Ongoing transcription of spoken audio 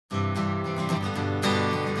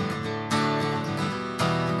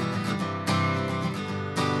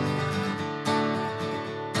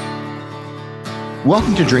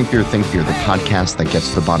Welcome to Drink Beer, Think Beer, the podcast that gets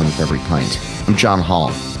to the bottom of every pint. I'm John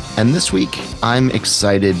Hall, and this week I'm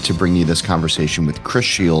excited to bring you this conversation with Chris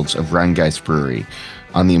Shields of Rhinegeist Brewery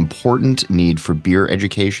on the important need for beer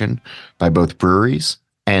education by both breweries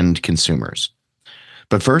and consumers.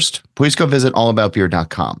 But first, please go visit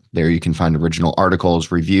allaboutbeer.com. There you can find original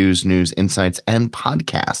articles, reviews, news, insights, and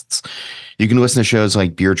podcasts. You can listen to shows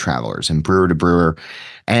like Beer Travelers and Brewer to Brewer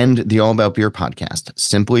and the All About Beer podcast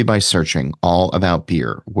simply by searching All About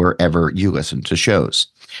Beer wherever you listen to shows.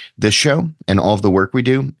 This show and all of the work we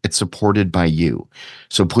do, it's supported by you.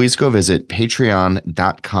 So please go visit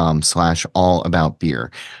patreon.com/allaboutbeer.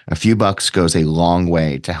 A few bucks goes a long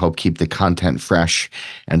way to help keep the content fresh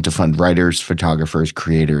and to fund writers, photographers,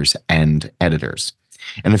 creators, and editors.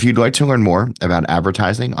 And if you'd like to learn more about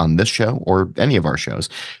advertising on this show or any of our shows,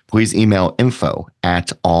 please email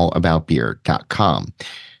info@allaboutbeer.com.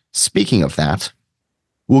 Speaking of that,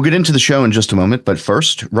 we'll get into the show in just a moment, but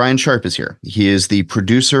first, Ryan Sharp is here. He is the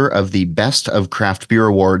producer of the Best of Craft Beer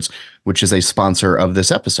Awards, which is a sponsor of this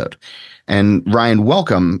episode. And Ryan,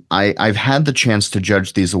 welcome. I've had the chance to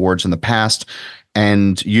judge these awards in the past,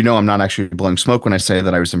 and you know I'm not actually blowing smoke when I say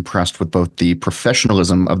that I was impressed with both the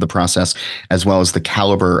professionalism of the process as well as the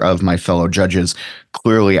caliber of my fellow judges.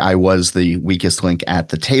 Clearly, I was the weakest link at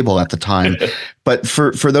the table at the time. But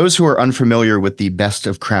for those who are unfamiliar with the Best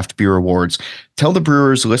of Craft Beer Awards, tell the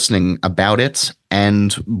brewers listening about it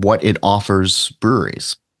and what it offers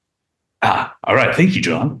breweries. All right. Thank you,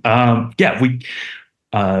 John.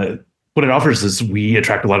 What it offers is we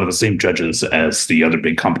attract a lot of the same judges as the other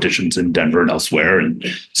big competitions in Denver and elsewhere. And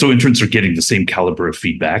so entrants are getting the same caliber of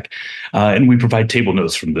feedback. And we provide table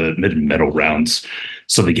notes from the mid and medal rounds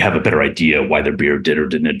so they have a better idea why their beer did or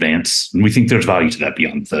didn't advance. And we think there's value to that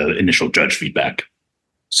beyond the initial judge feedback.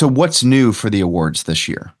 So what's new for the awards this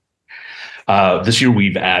year? This year,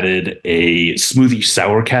 we've added a smoothie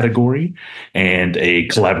sour category and a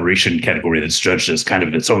collaboration category that's judged as kind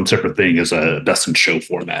of its own separate thing as a best in show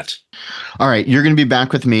format. All right. You're going to be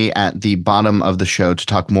back with me at the bottom of the show to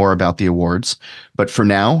talk more about the awards. But for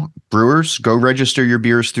now, brewers, go register your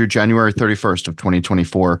beers through January 31st of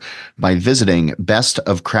 2024 by visiting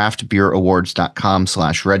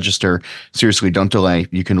bestofcraftbeerawards.com/register. Seriously, don't delay.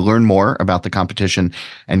 You can learn more about the competition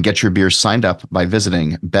and get your beers signed up by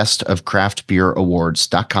visiting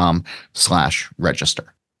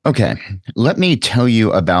bestofcraftbeerawards.com/register. Okay, let me tell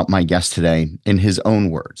you about my guest today in his own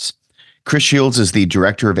words. Chris Shields is the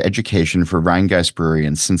Director of Education for Rhinegeist Brewery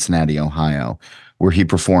in Cincinnati, Ohio, where he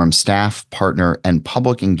performs staff, partner, and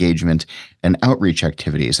public engagement and outreach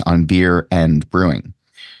activities on beer and brewing.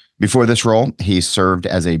 Before this role, he served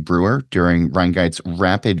as a brewer during Rhinegeist's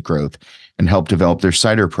rapid growth and helped develop their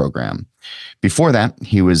cider program. Before that,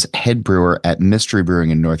 he was head brewer at Mystery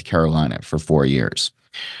Brewing in North Carolina for 4 years.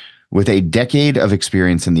 With a decade of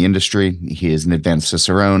experience in the industry, he is an advanced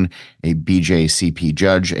Cicerone, a BJCP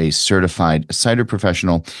judge, a certified cider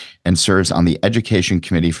professional, and serves on the education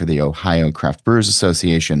committee for the Ohio Craft Brewers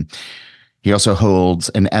Association. He also holds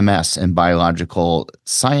an MS in biological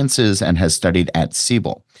sciences and has studied at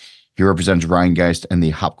Siebel. He represents Rhinegeist and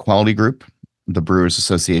the Hop Quality Group, the Brewers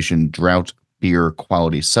Association Drought Beer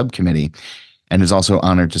Quality Subcommittee, and is also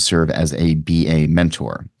honored to serve as a BA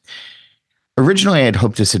mentor. Originally, I had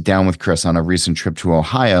hoped to sit down with Chris on a recent trip to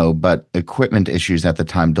Ohio, but equipment issues at the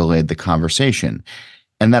time delayed the conversation.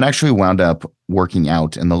 And that actually wound up working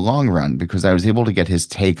out in the long run because I was able to get his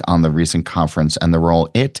take on the recent conference and the role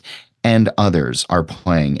it and others are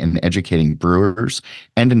playing in educating brewers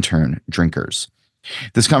and, in turn, drinkers.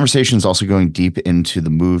 This conversation is also going deep into the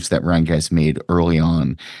moves that Rhinegeist made early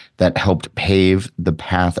on that helped pave the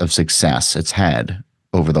path of success it's had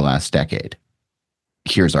over the last decade.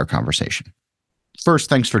 Here's our conversation. First,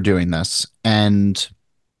 thanks for doing this. And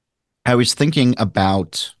I was thinking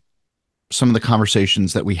about some of the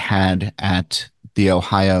conversations that we had at the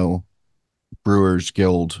Ohio Brewers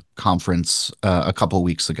Guild conference a couple of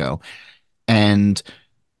weeks ago. And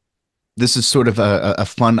this is sort of a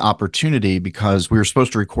fun opportunity because we were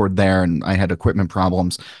supposed to record there and I had equipment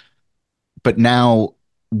problems. But now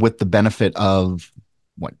with the benefit of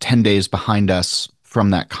 10 days behind us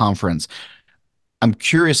from that conference, I'm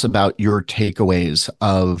curious about your takeaways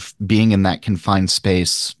of being in that confined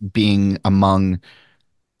space, being among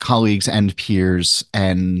colleagues and peers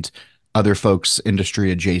and other folks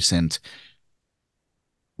industry adjacent.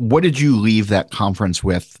 What did you leave that conference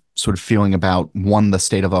with, sort of feeling about, one, the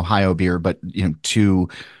state of Ohio beer, but two,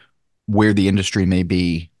 where the industry may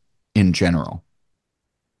be in general?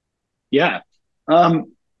 Yeah. I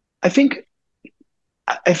think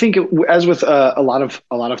as with a lot of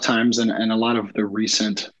times and a lot of the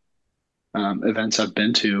recent events I've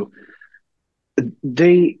been to,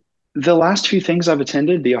 they the last few things I've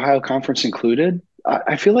attended, the Ohio conference included,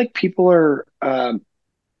 I feel like people are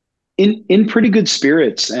in pretty good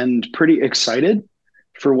spirits and pretty excited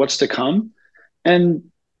for what's to come. And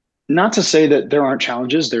not to say that there aren't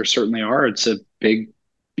challenges, there certainly are. It's a big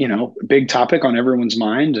topic on everyone's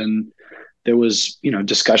mind, and there was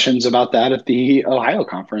discussions about that at the Ohio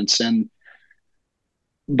conference. And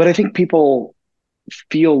but I think people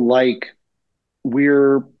feel like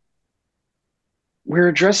we're we're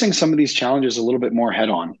addressing some of these challenges a little bit more head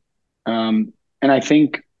on. And I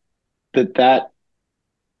think that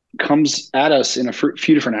comes at us in a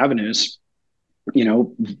few different avenues. You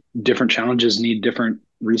know, different challenges need different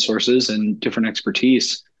resources and different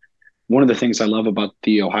expertise. One of the things I love about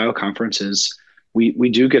the Ohio conference is we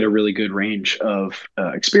do get a really good range of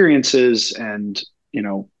experiences and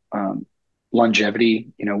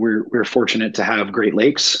longevity. We're fortunate to have Great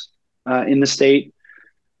Lakes in the state.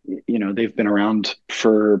 They've been around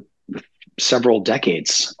for several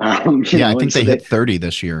decades. Yeah, I think and so they hit 30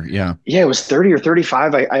 this year. Yeah. yeah, it was 30 or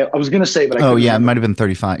 35. I was going to say, but I Oh, couldn't yeah, it remember. might have been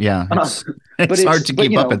 35. Yeah. It's But it's hard to but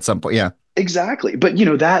keep up at some point. Yeah. exactly. But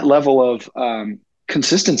that level of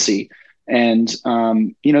consistency, and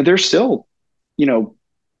they're still, you know,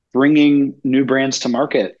 bringing new brands to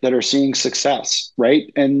market that are seeing success,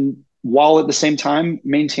 right? And while at the same time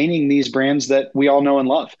maintaining these brands that we all know and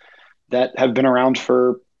love, that have been around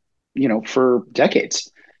for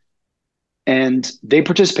decades, and they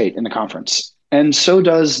participate in the conference, and so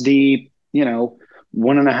does the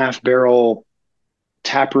 1.5 barrel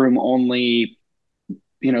tap room only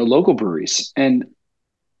local breweries. And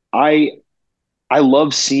I I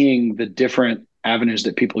love seeing the different avenues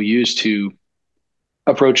that people use to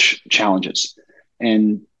approach challenges,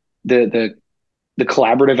 and the the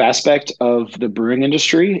collaborative aspect of the brewing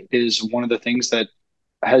industry is one of the things that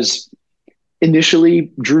has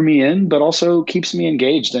initially drew me in, but also keeps me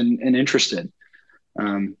engaged and interested.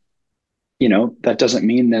 Um, that doesn't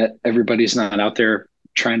mean that everybody's not out there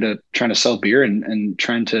trying to sell beer and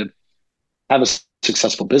trying to have a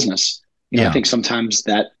successful business. I Yeah. think sometimes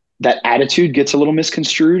that attitude gets a little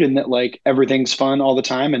misconstrued, and that like everything's fun all the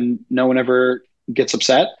time and no one ever gets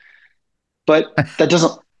upset. But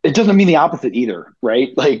it doesn't mean the opposite either,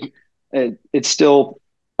 right? Like it's still,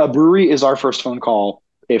 a brewery is our first phone call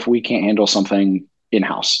if we can't handle something in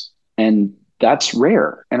house, and that's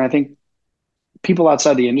rare. And I think people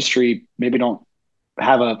outside the industry maybe don't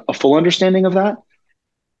have a full understanding of that,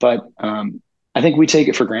 but I think we take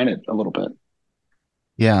it for granted a little bit.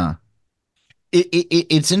 Yeah.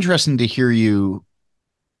 It's interesting to hear you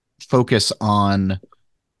focus on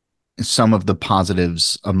some of the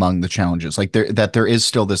positives among the challenges, like there is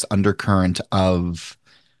still this undercurrent of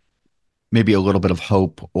maybe a little bit of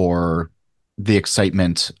hope or the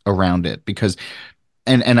excitement around it. Because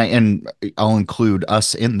and I'll include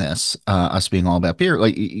us in this, us being all about beer.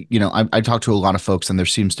 Like, I talk to a lot of folks, and there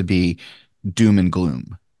seems to be doom and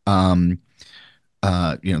gloom. um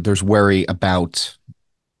there's worry about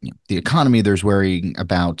the economy. There's worrying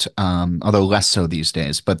about, although less so these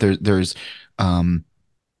days, but there's um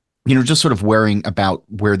just sort of worrying about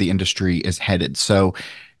where the industry is headed. So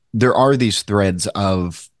there are these threads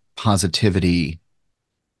of positivity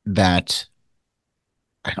that,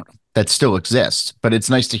 I don't know, that still exists, but it's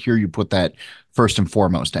nice to hear you put that first and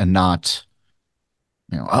foremost, and not,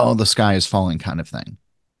 oh, the sky is falling kind of thing.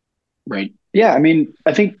 Right. Yeah. I mean,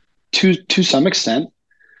 I think to some extent,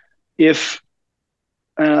 if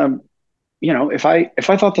um, if I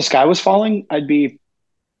thought the sky was falling, I'd be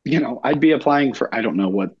applying for, I don't know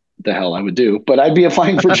what the hell I would do, but I'd be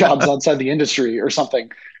applying for jobs outside the industry or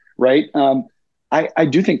something, right? I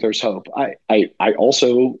do think there's hope. I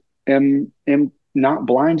also am not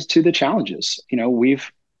blind to the challenges.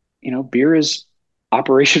 Beer is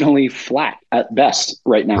operationally flat at best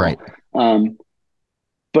right now. Right. Um,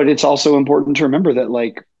 but it's also important to remember that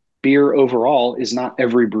like beer overall is not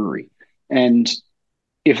every brewery. And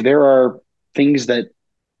if there are things that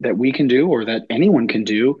we can do, or that anyone can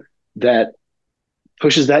do, that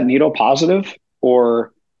pushes that needle positive,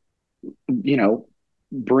 or you know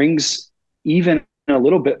brings even a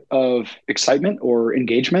little bit of excitement or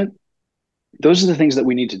engagement, those are the things that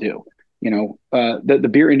we need to do. The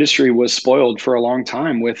beer industry was spoiled for a long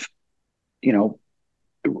time with you know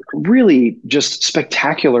really just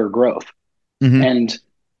spectacular growth. Hmm. And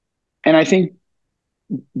and I think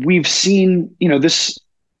we've seen this.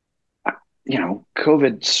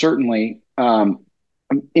 COVID certainly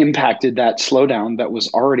impacted that slowdown that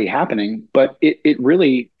was already happening, but it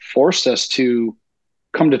really forced us to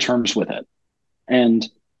come to terms with it. And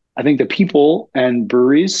I think the people and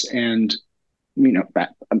breweries and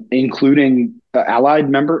including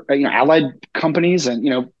allied companies,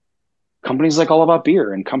 and companies like All About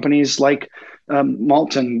Beer and companies like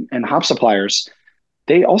malt and hop suppliers.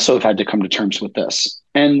 They also have had to come to terms with this.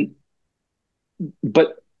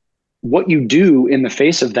 But what you do in the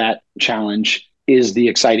face of that challenge is the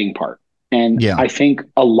exciting part. And Yeah. I think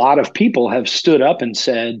a lot of people have stood up and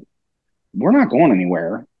said, we're not going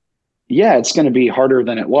anywhere. Yeah, it's going to be harder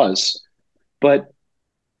than it was. But,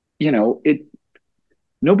 it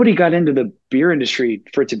nobody got into the beer industry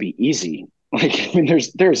for it to be easy. Like, I mean,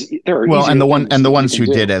 there are Well, easier things and the that you ones can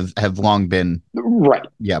who do. did have long been, Right.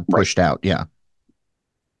 yeah, Right. pushed out. Yeah.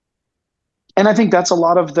 And I think that's a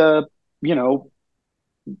lot of you know,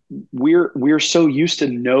 we're so used to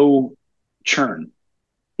no churn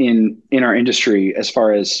in our industry as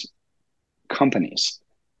far as companies.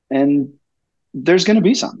 And there's going to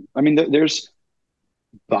be some. I mean, there's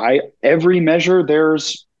by every measure,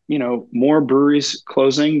 there's, more breweries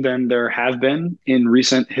closing than there have been in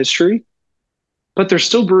recent history, but there's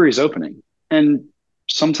still breweries opening. And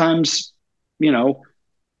sometimes, you know,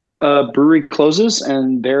 a brewery closes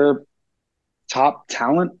and their top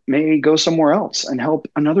talent may go somewhere else and help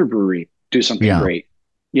another brewery do something Yeah. great,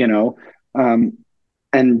 you know. Um,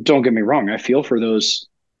 and don't get me wrong, I feel for those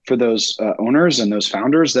owners and those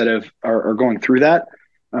founders that are going through that.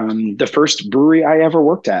 The first brewery I ever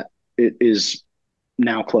worked at, it is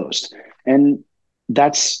now closed, and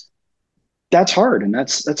that's hard, and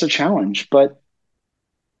that's a challenge. But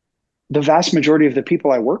the vast majority of the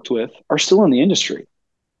people I worked with are still in the industry,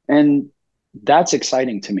 and that's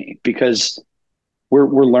exciting to me because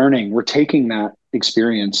we're learning, we're taking that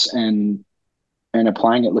experience and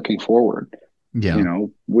applying it looking forward. Yeah.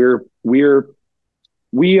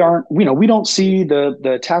 We aren't, we don't see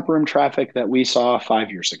the tap room traffic that we saw 5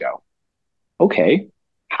 years ago. Okay,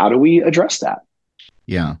 how do we address that?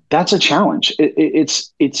 Yeah. That's a challenge.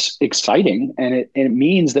 It's exciting, and it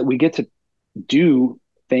means that we get to do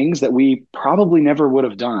things that we probably never would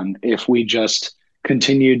have done if we just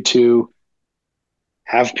continued to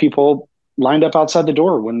have people lined up outside the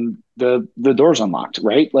door when the door's unlocked,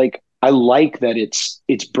 right? Like, I like that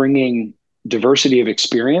it's bringing diversity of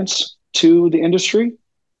experience to the industry,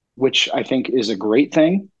 which I think is a great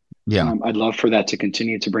thing. Yeah. I'd love for that to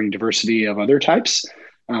continue to bring diversity of other types.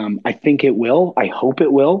 I think it will. I hope it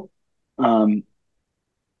will. Um,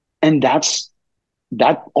 and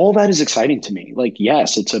all that is exciting to me. Like,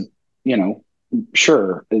 yes, it's you know,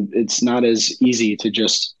 sure, it's not as easy to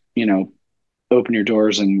just, open your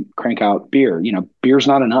doors and crank out beer. Beer's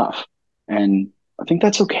not enough. And I think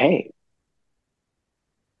that's okay.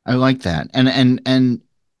 I like that. And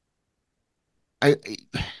I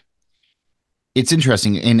it's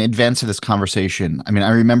interesting in advance of this conversation. I mean,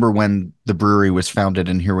 I remember when the brewery was founded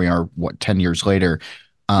and here we are, what, 10 years later.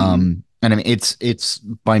 Mhm. And I mean, it's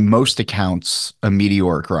by most accounts a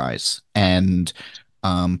meteoric rise and,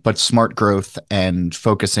 but smart growth and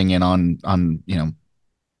focusing in on,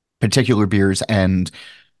 particular beers and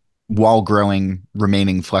while growing,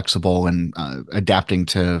 remaining flexible and adapting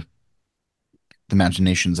to the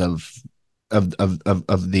imaginations of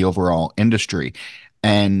the overall industry.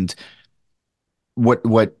 And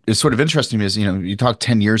what is sort of interesting is, you talk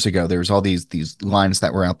 10 years ago, there's all these lines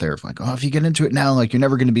that were out there of like, oh, if you get into it now, like you're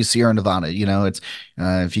never going to be Sierra Nevada. It's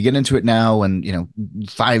if you get into it now and,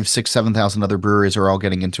 5, 6, 7,000 other breweries are all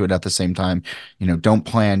getting into it at the same time, don't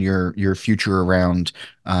plan your future around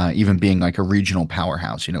even being like a regional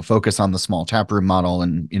powerhouse, focus on the small taproom model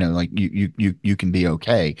and, like you can be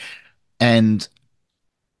okay. And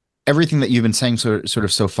everything that you've been saying sort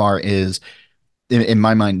of so far is in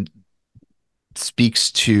my mind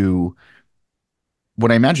speaks to what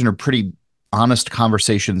I imagine are pretty honest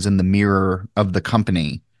conversations in the mirror of the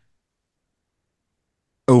company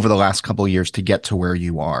over the last couple of years to get to where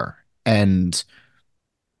you are. And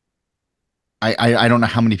I don't know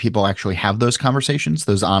how many people actually have those conversations,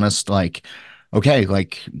 those honest, like, okay,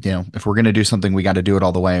 like, if we're going to do something, we got to do it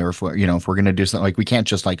all the way. Or if we're going to do something, like, we can't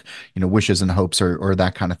just like, wishes and hopes or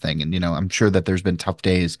that kind of thing. And, I'm sure that there's been tough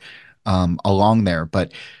days along there,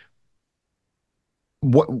 but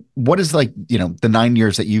what is like, the 9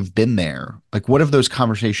 years that you've been there, like what have those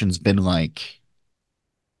conversations been like,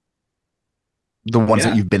 the ones that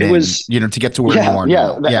Yeah, you've been it in, was. to get to where you Yeah, are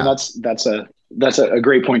yeah, now? Yeah. that's a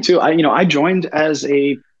great point too. I joined as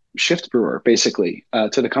a shift brewer basically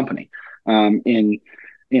to the company in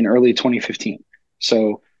early 2015.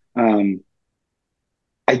 So um,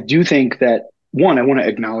 I do think that, one, I want to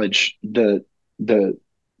acknowledge the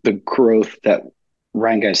the growth that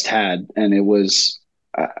Rhinegeist had, and it was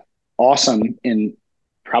uh, awesome in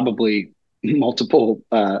probably multiple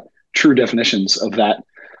true definitions of that.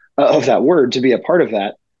 of that word to be a part of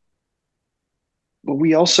that. But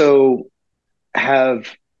we also have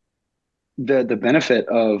the benefit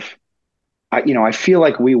of, I feel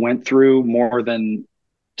like we went through more than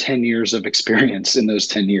 10 years of experience in those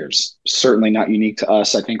 10 years. Certainly not unique to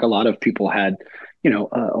us. I think a lot of people had,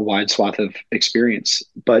 a wide swath of experience.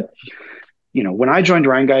 But, when I joined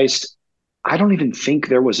Rhinegeist, I don't even think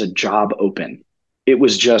there was a job open. It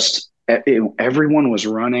was just everyone was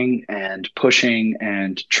running and pushing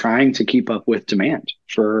and trying to keep up with demand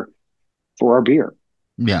for our beer.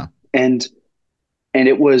 Yeah. And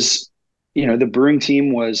it was, the brewing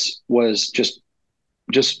team was just,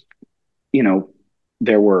 you know,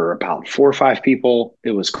 there were about 4 or 5 people.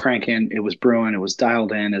 It was cranking, it was brewing, it was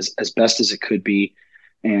dialed in as best as it could be.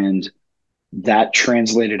 And that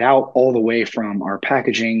translated out all the way from our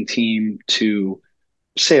packaging team to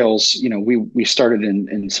sales. We started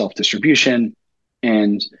in self-distribution,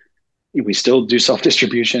 and we still do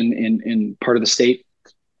self-distribution in part of the state.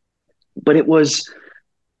 But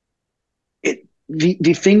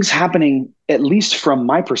the things happening, at least from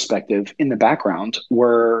my perspective in the background,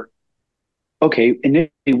 were okay.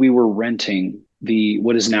 Initially, we were renting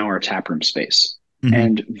what is now our taproom space,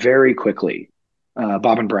 and very quickly,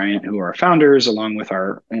 Bob and Bryant, who are founders, along with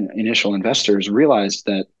our initial investors, realized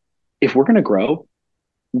that if we're going to grow,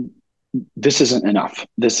 this isn't enough.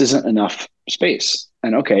 This isn't enough space.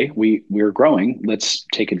 And okay, we're growing. Let's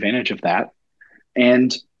take advantage of that.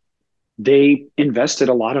 And they invested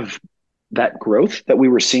a lot of that growth that we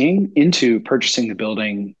were seeing into purchasing the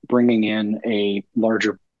building, bringing in a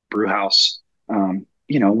larger brew house.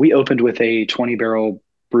 We opened with a 20-barrel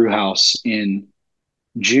brew house in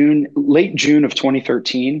late June of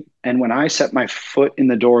 2013. And when I set my foot in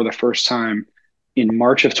the door the first time in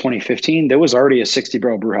March of 2015, there was already a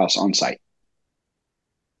 60-barrel brew house on site.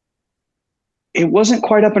 It wasn't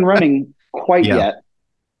quite up and running quite yet,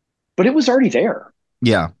 but it was already there.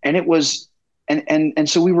 Yeah. And it was, and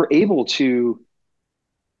so we were able to,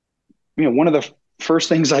 one of the first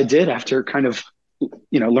things I did after kind of,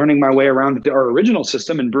 learning my way around our original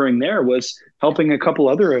system and brewing there was helping a couple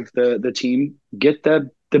other of the team get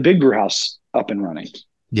the big brew house up and running.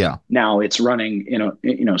 Yeah. Now it's running,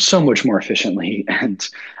 so much more efficiently and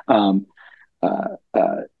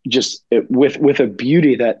with a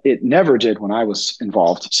beauty that it never did when I was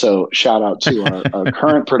involved. So shout out to our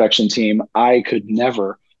current production team. I could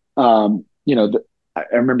never, I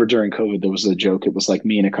remember during COVID, there was a joke. It was like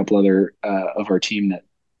me and a couple other of our team that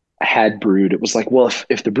had brewed. It was like, well,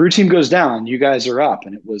 if the brew team goes down, you guys are up.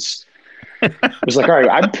 And it was like, all right,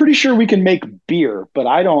 I'm pretty sure we can make beer, but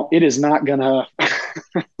it is not gonna,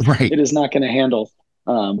 right. It is not gonna handle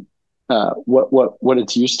what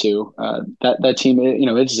it's used to. That team,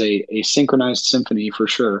 it's a synchronized symphony for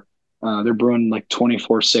sure. They're brewing like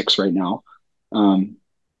 24/6 right now.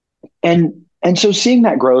 And so seeing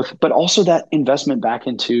that growth, but also that investment back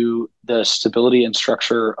into the stability and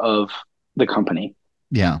structure of the company.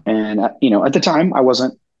 Yeah. And, at the time I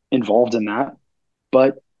wasn't involved in that,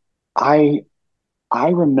 but I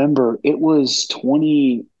remember it was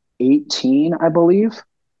 2018, I believe.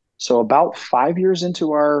 So about 5 years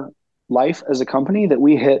into our life as a company that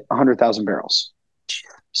we hit 100,000 barrels.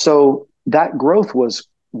 So that growth was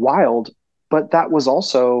wild, but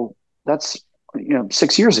that's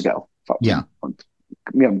 6 years ago. Yeah.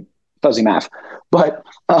 Fuzzy math. But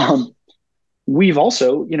we've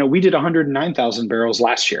also, we did 109,000 barrels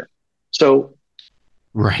last year. So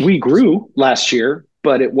we grew last year,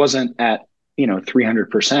 but it wasn't at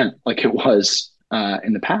 300% like it was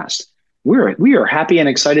in the past. We are happy and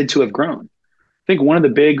excited to have grown. I think one of the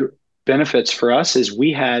big benefits for us is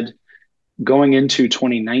we had, going into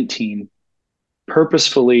 2019,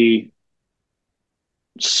 purposefully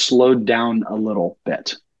slowed down a little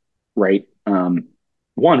bit, right?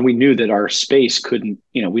 One, we knew that our space couldn't,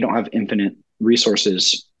 we don't have infinite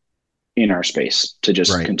resources in our space to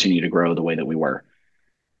just continue to grow the way that we were.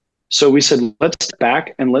 So we said, let's step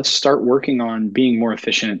back and let's start working on being more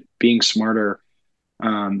efficient, being smarter,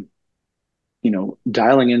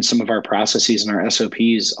 dialing in some of our processes and our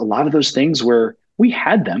SOPs. A lot of those things we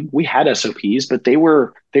had SOPs, but they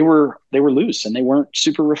were loose and they weren't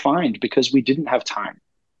super refined because we didn't have time.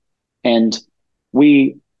 And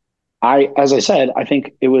as I said, I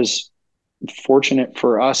think it was fortunate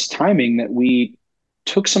for us timing that we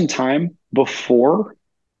took some time before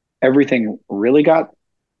everything really got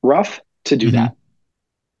rough to do that.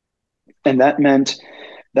 And that meant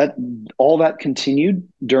that all that continued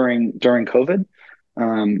during COVID.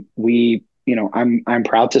 I'm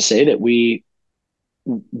proud to say that we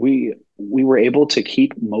were able to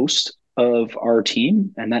keep most of our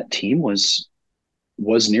team, and that team was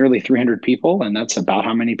was nearly 300 people, and that's about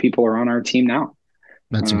how many people are on our team now.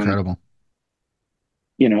 That's Um, incredible.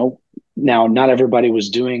 you know, now not everybody was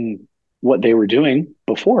doing what they were doing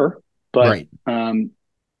before, but Right.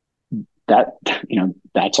 that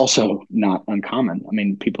that's also not uncommon. I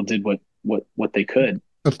mean, people did what they could,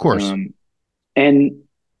 Of course. um, and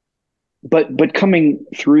but coming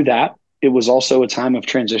through that, it was also a time of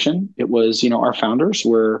transition. It was, our founders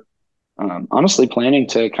were honestly planning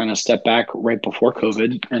to kind of step back right before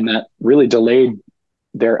COVID, and that really delayed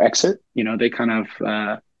their exit. They kind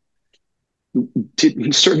of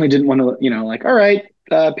certainly didn't want to, like, all right,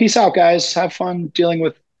 peace out, guys, have fun dealing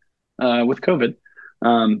with COVID.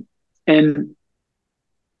 And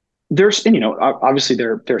there's, and obviously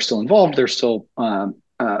they're still involved. They're still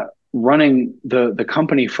running the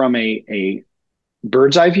company from a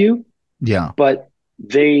bird's eye view, Yeah. but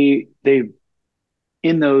they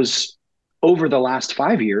in those over the last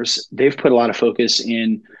 5 years, they've put a lot of focus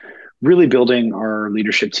in really building our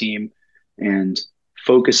leadership team and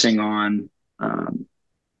focusing on um,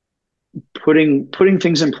 putting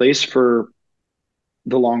things in place for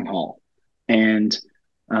the long haul. And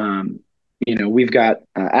we've got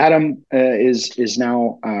Adam is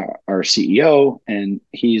now our CEO, and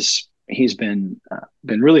he's been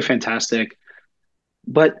really fantastic.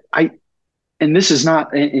 But and this is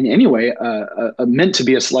not in any way meant to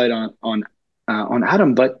be a slight on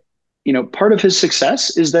Adam, but part of his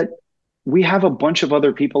success is that we have a bunch of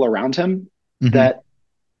other people around him Hmm. that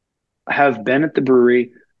have been at the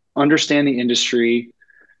brewery, understand the industry,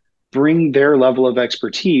 bring their level of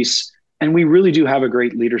expertise, and we really do have a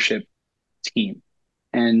great leadership team.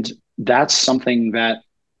 And that's something that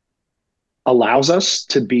allows us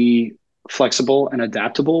to be flexible and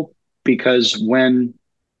adaptable, because when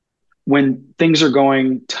things are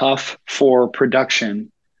going tough for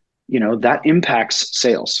production, that impacts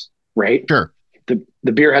sales, right? Sure.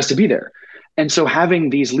 The beer has to be there. And so having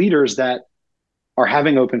these leaders that are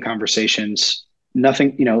having open conversations,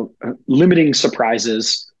 nothing, limiting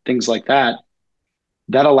surprises, things like that,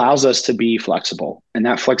 that allows us to be flexible. And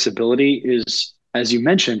that flexibility is, as you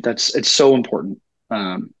mentioned, it's so important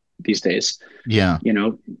these days. Yeah.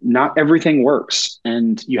 Not everything works,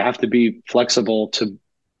 and you have to be flexible to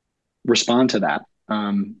respond to that.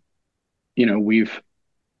 You know, we've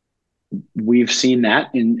seen that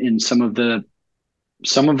in some of the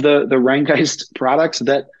Rhinegeist products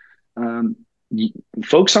that um,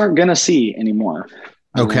 folks aren't going to see anymore.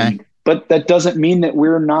 Okay. But that doesn't mean that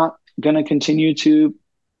we're not going to continue to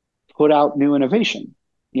put out new innovation.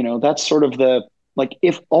 That's sort of like,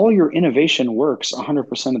 if all your innovation works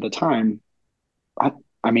 100% of the time, I,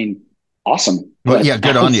 I mean, awesome. Well, But yeah,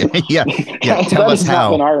 good on you. Yeah. Yeah. that Tell us has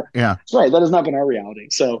not been how. our, Yeah. right. That has not been our reality.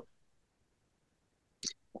 So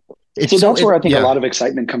It's so that's where it I think a yeah. lot of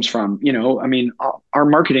excitement comes from. I mean, our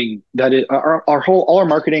marketing, that is all our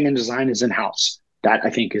marketing and design is in house. That, I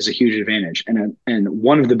think, is a huge advantage, and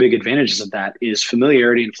one of the big advantages of that is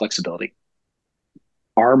familiarity and flexibility.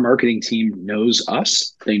 Our marketing team knows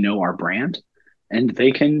us, they know our brand, and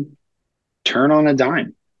they can turn on a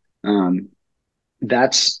dime. Um,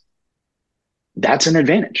 that's that's an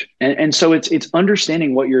advantage, and so it's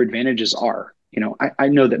understanding what your advantages are. I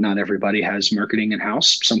know that not everybody has marketing in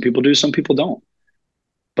house. Some people do, some people don't.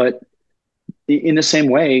 But in the same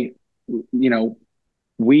way, you know,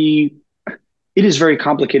 we it is very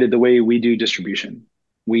complicated the way we do distribution.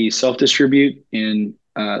 We self-distribute in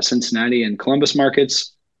Cincinnati and Columbus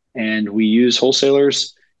markets, and we use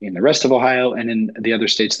wholesalers in the rest of Ohio and in the other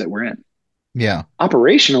states that we're in. Yeah.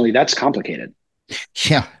 Operationally, that's complicated.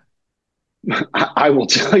 Yeah. I will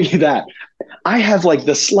tell you that. I have like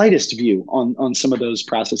the slightest view on some of those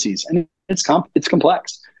processes, and it's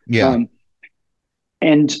complex. Yeah. Um,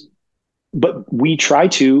 and but we try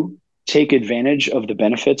to take advantage of the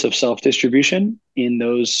benefits of self-distribution in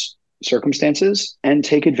those circumstances, and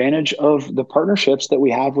take advantage of the partnerships that we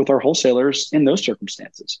have with our wholesalers in those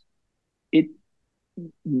circumstances. It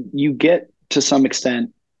You get, to some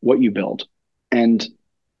extent, what you build, and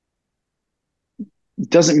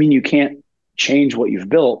doesn't mean you can't change what you've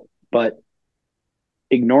built, but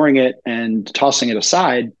ignoring it and tossing it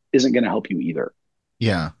aside isn't going to help you either.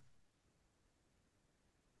 Yeah.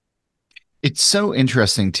 It's so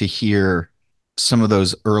interesting to hear some of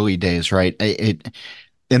those early days, right?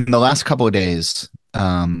 In the last couple of days,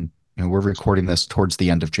 we're recording this towards the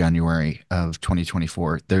end of January of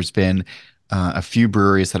 2024. There's been a few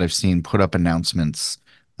breweries that I've seen put up announcements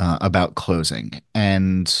about closing,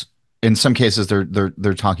 and in some cases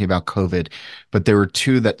they're talking about COVID, but there were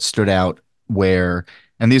two that stood out where,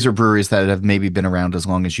 and these are breweries that have maybe been around as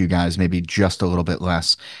long as you guys, maybe just a little bit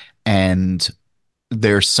less, and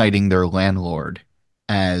they're citing their landlord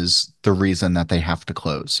as the reason that they have to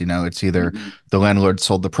close. It's either Mhm. the landlord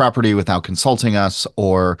sold the property without consulting us,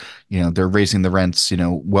 or, they're raising the rents,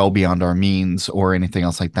 well beyond our means or anything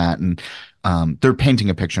else like that. And they're painting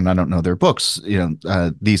a picture, and I don't know their books,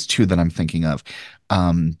 these two that I'm thinking of,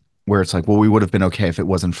 where it's like, well, we would have been okay if it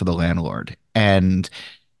wasn't for the landlord. And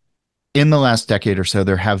in the last decade or so,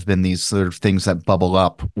 there have been these sort of things that bubble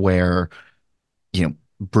up where,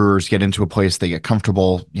 brewers get into a place, they get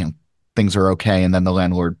comfortable, things are okay, and then the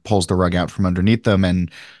landlord pulls the rug out from underneath them,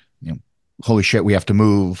 and you know, holy shit, we have to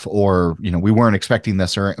move, or we weren't expecting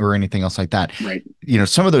this, or anything else like that. Right.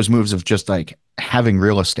 Some of those moves of just like having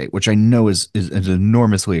real estate, which I know is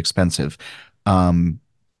enormously expensive, um,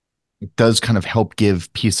 does kind of help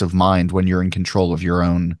give peace of mind when you're in control of your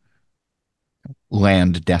own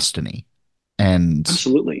land destiny. And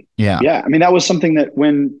Absolutely. yeah, Yeah. I mean, that was something that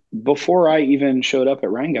before I even showed up at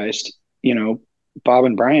Rhinegeist, Bob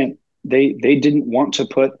and Bryant, they didn't want to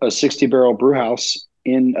put a 60 barrel brew house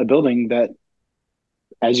in a building that,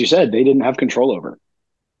 as you said, they didn't have control over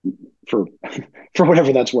for, for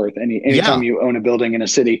whatever that's worth. Anytime yeah, you own a building in a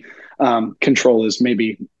city, control is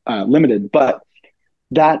maybe limited, but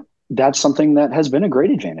that, that's something that has been a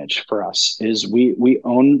great advantage for us is we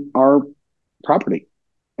own our property.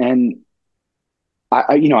 And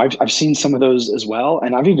I've seen some of those as well,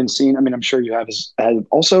 and I've even seen. I mean, I'm sure you have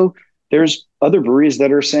also. There's other breweries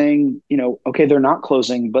that are saying, okay, they're not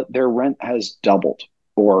closing, but their rent has doubled,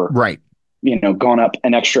 or right. gone up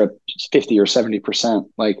an extra 50 or 70%.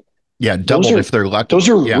 Like Yeah, those doubled are if they're lucky. those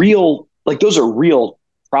are Yeah, real. Like those are real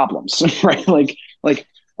problems, right? Like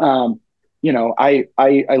um, I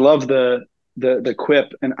love the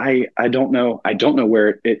quip, and I don't know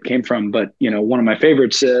where it came from, but one of my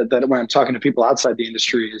favorites that when I'm talking to people outside the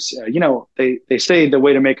industry is they say the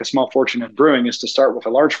way to make a small fortune in brewing is to start with a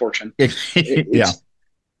large fortune. It, yeah,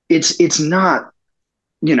 it's not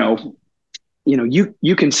you know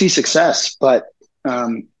you can see success, but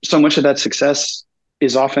so much of that success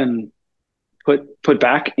is often put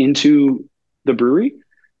back into the brewery.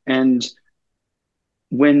 And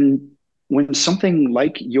when something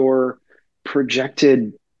like your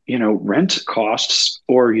projected rent costs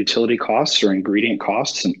or utility costs or ingredient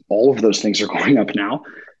costs, and all of those things are going up now,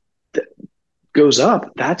 that goes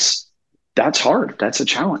up, that's hard, that's a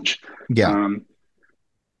challenge. yeah, um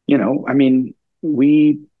I mean,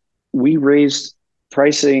 we raised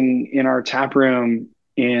pricing in our tap room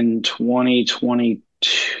in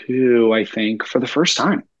 2022, I think, for the first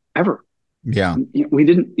time ever. yeah. We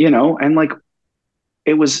didn't, and like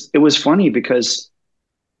it was funny because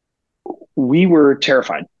we were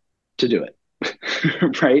terrified to do it.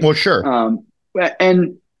 Right. Well, sure.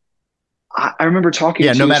 And I remember talking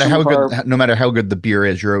Yeah, no to matter some how of good our. no matter how good the beer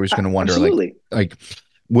is, you're always going to wonder, Absolutely. like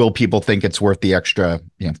will people think it's worth the extra,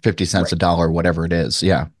 50 cents, Right. a dollar, whatever it is.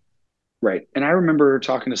 Yeah. Right. And I remember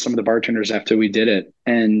talking to some of the bartenders after we did it,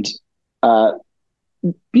 and uh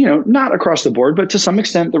not across the board, but to some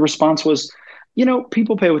extent the response was,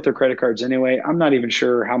 people pay with their credit cards anyway. I'm not even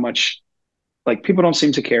sure how much, like, people don't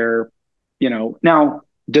seem to care. Now,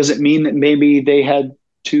 does it mean that maybe they had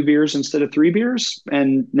two beers instead of three beers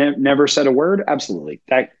and never said a word? Absolutely.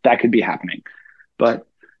 That could be happening. But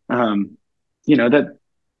that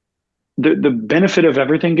the benefit of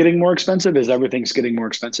everything getting more expensive is everything's getting more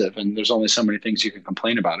expensive, and there's only so many things you can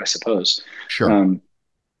complain about, I suppose. Sure. Um,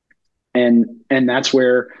 and that's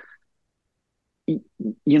where,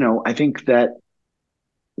 I think that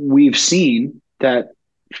we've seen that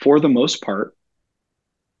for the most part,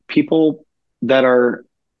 people that are,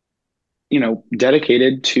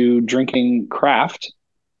 dedicated to drinking craft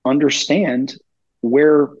understand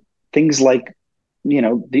where things like,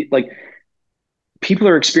 like people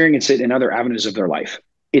are experiencing it in other avenues of their life.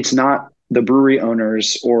 It's not the brewery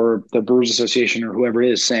owners or the Brewers Association or whoever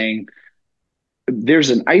it is saying there's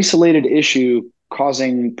an isolated issue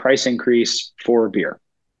causing price increase for beer.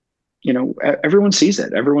 Everyone sees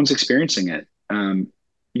it. Everyone's experiencing it.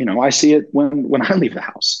 I see it when I leave the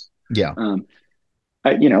house. Yeah.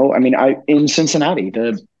 I mean, in Cincinnati,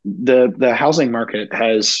 the housing market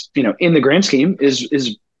has, in the grand scheme,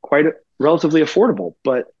 is quite relatively affordable,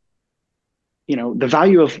 but the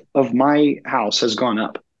value of my house has gone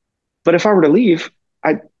up. But if I were to leave,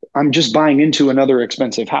 I'm just buying into another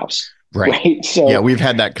expensive house, Right. right? Yeah, So we've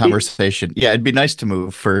had that it conversation. Yeah, it'd be nice to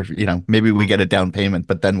move for, maybe we get a down payment,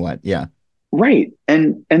 but then what? Yeah. right,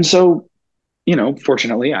 and so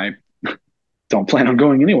fortunately, I don't plan on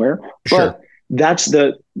going anywhere. Sure. But that's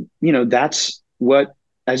that's what,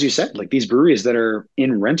 as you said, like these breweries that are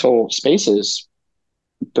in rental spaces,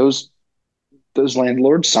 those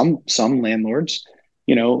landlords, some landlords,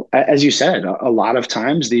 as you said, a lot of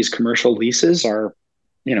times these commercial leases are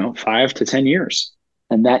 5 to 10 years.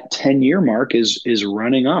 And that 10-year mark is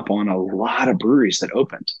running up on a lot of breweries that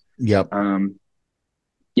opened. Yep. Um,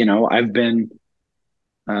 I've been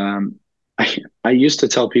um, I used to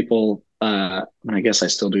tell people, and I guess I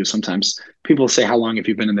still do sometimes. People say, "How long have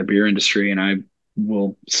you been in the beer industry?" And I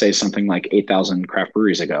will say something like 8,000 craft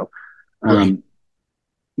breweries ago, Right. um,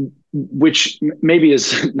 which maybe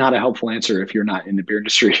is not a helpful answer if you're not in the beer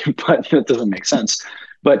industry, but that doesn't make sense.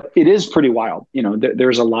 But it is pretty wild.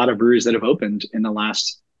 There's a lot of breweries that have opened in the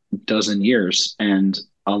last dozen years, and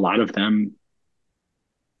a lot of them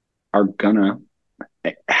are gonna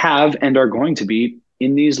have and are going to be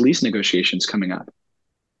in these lease negotiations coming up.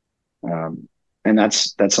 And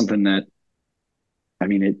that's something that, I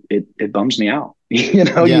mean, it bums me out. You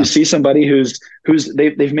Yeah. see somebody who's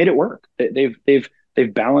they've made it work.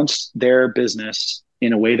 They've balanced their business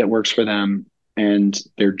in a way that works for them, and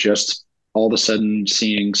they're just all of a sudden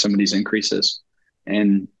seeing some of these increases.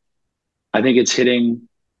 And I think it's hitting.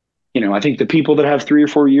 I think the people that have 3 or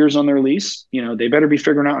 4 years on their lease, they better be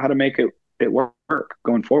figuring out how to make it work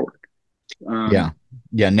going forward. Yeah. Um,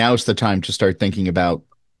 Yeah. Now's the time to start thinking about,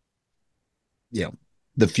 you know,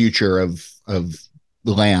 the future of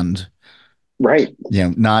the land, right,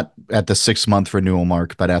 not at the 6 month renewal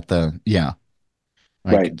mark, but at the, yeah.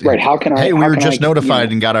 Like, right. How can I? hey, we How were can just I?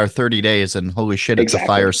 notified and got our 30 days, and holy shit, it's a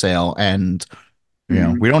fire Exactly. sale. And, we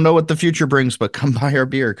Hmm. don't know what the future brings, but come buy our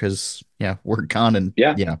beer because, yeah, we're gone. And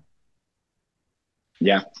Yeah. yeah,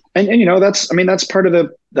 Yeah. And that's, I mean, that's part of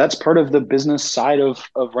the business side of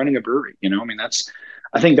running a brewery. I mean,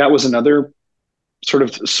 I think that was another sort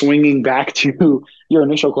of swinging back to your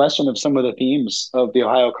initial question of some of the themes of the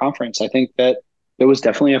Ohio conference. I think that there was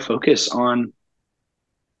definitely a focus on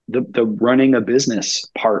the running a business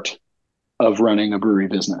part of running a brewery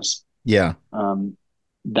business. yeah, Um,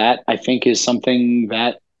 that I think is something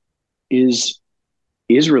that is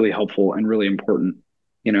is really helpful and really important.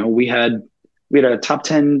 We had a top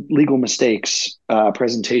 10 legal mistakes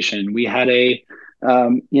presentation. We had a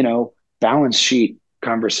balance sheet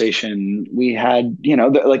conversation. We had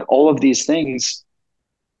like all of these things.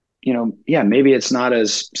 Yeah, maybe it's not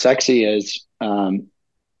as sexy as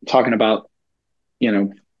talking about you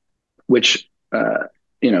know which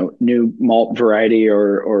new malt variety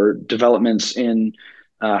or developments in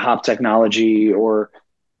hop technology,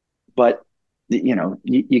 but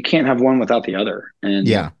you can't have one without the other. and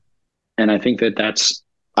yeah, and I think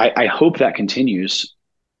I hope that continues,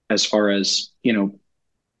 as far as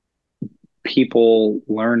people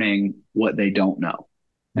learning what they don't know.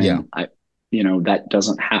 yeah. And that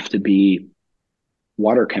doesn't have to be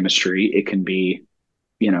water chemistry. It can be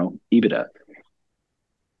EBITDA.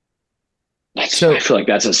 I So feel like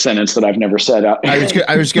that's a sentence that I've never said out.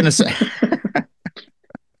 I was gonna say,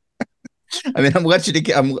 I mean, I'm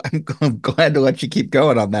glad to let you keep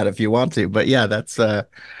going on that if you want to, but yeah, that's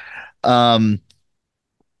um,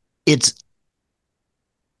 it's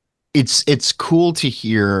it's cool to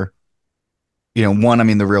hear, one, I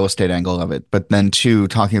mean, the real estate angle of it, but then two,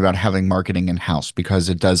 talking about having marketing in house because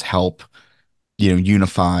it does help,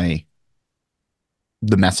 unify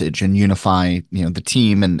the message and unify, the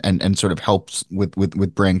team and sort of helps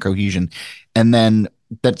with brand cohesion. And then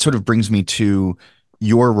that sort of brings me to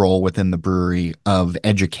your role within the brewery of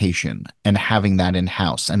education and having that in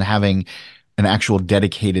house and having an actual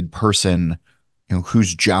dedicated person,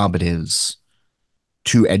 whose job it is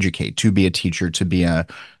to educate, to be a teacher, to be an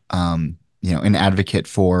advocate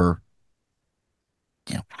for,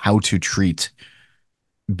 how to treat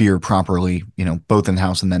beer properly, both in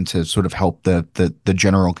house and then to sort of help the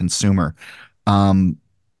general consumer. Um,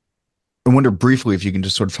 I wonder briefly if you can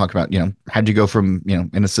just sort of talk about, how'd you go from,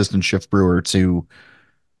 an assistant shift brewer to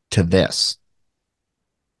this?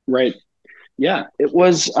 Right. Yeah, it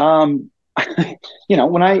was. When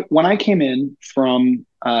I came in from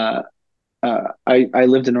I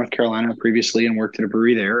lived in North Carolina previously and worked at a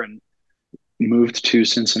brewery there, and moved to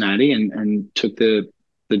Cincinnati and took the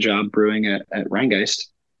job brewing at Rhinegeist.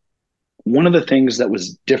 One of the things that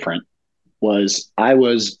was different was I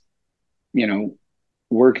was, you know,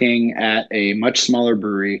 working at a much smaller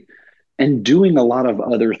brewery and doing a lot of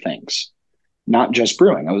other things, not just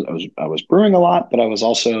brewing. I was brewing a lot, but I was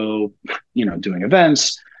also, doing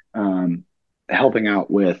events, helping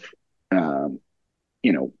out with, um,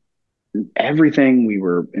 you know, everything. We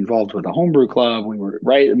were involved with a homebrew club. We were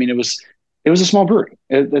right. I mean, it was a small brewery.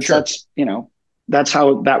 Sure. That's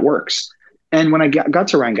how that works. And when I got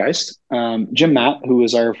to Rhinegeist, Jim Matt, who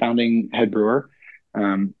was our founding head brewer,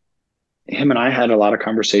 um, him and I had a lot of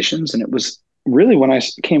conversations, and it was really, when I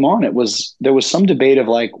came on, there was some debate of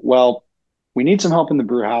like, well, we need some help in the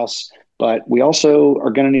brew house, but we also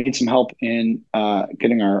are going to need some help in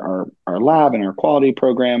getting our lab and our quality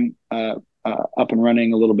program up and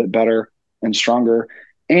running a little bit better and stronger.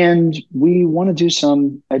 And we want to do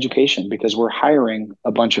some education because we're hiring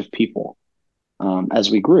a bunch of people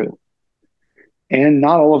as we grew. And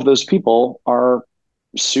not all of those people are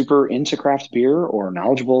super into craft beer or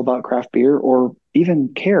knowledgeable about craft beer or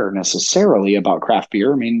even care necessarily about craft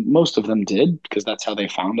beer. I mean, most of them did because that's how they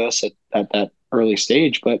found us at that early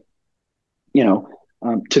stage. But,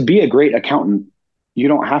 to be a great accountant, you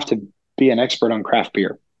don't have to be an expert on craft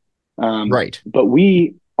beer. Right. But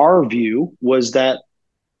our view was that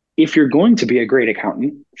if you're going to be a great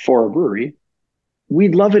accountant for a brewery,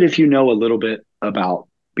 we'd love it if you know a little bit about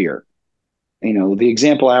beer. The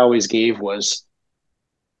example I always gave was,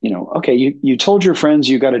 okay, you told your friends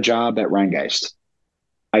you got a job at Rhinegeist.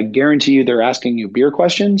 I guarantee you they're asking you beer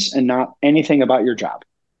questions and not anything about your job.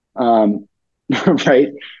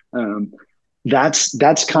 Right?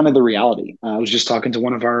 That's kind of the reality. I was just talking to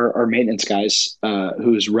one of our maintenance guys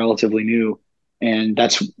who's relatively new, and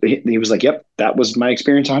he was like, "Yep, that was my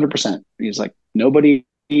experience 100%." He's like, "Nobody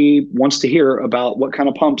wants to hear about what kind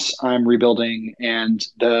of pumps I'm rebuilding and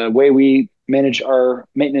the way we manage our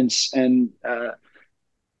maintenance and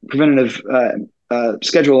preventative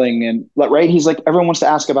scheduling and right." He's like, everyone wants to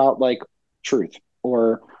ask about like truth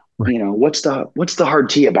or Right. what's the hard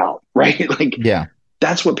tea about, right? Like Yeah.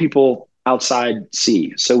 that's what people outside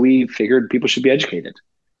see. So we figured people should be educated.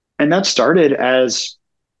 And that started as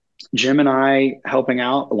Jim and I helping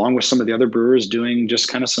out along with some of the other brewers doing just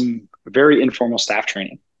kind of some very informal staff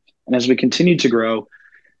training. And as we continued to grow,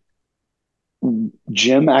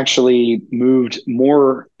 Jim actually moved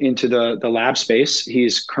more into the lab space.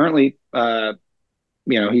 He's currently,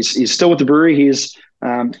 he's still with the brewery. He's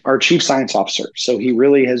our chief science officer. So he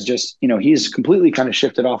really has just, he's completely kind of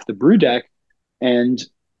shifted off the brew deck and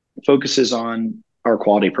focuses on our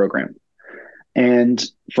quality program. And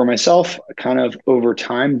for myself, kind of over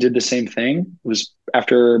time, did the same thing. It was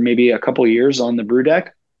after maybe a couple of years on the brew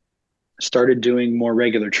deck, started doing more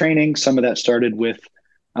regular training. Some of that started with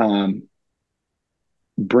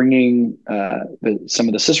bringing some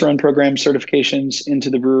of the Cicerone program certifications into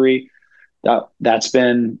the brewery. That's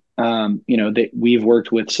been, that we've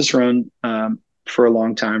worked with Cicerone for a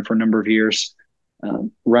long time, for a number of years,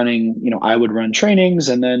 running, I would run trainings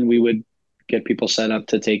and then we would get people set up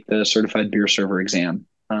to take the certified beer server exam.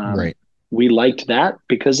 Right. We liked that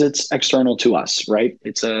because it's external to us, right?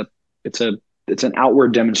 It's an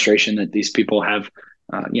outward demonstration that these people have,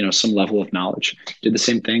 some level of knowledge. Did the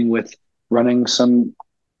same thing with running some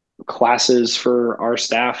classes for our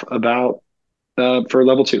staff about for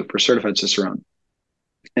level 2 for certified Cicerone,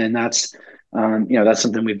 and that's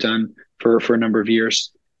something we've done for a number of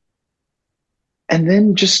years. And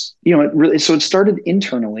then just it started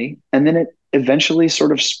internally, and then it eventually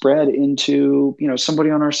sort of spread into somebody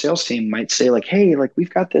on our sales team might say like, hey, like we've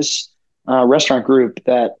got this restaurant group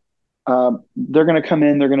that they're going to come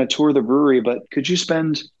in, they're going to tour the brewery, but could you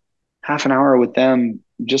spend half an hour with them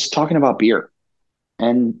just talking about beer?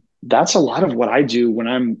 And that's a lot of what I do when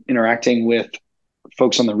I'm interacting with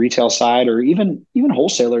folks on the retail side or even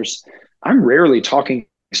wholesalers. I'm rarely talking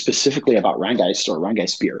specifically about Rhinegeist or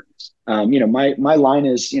Rhinegeist beer. My line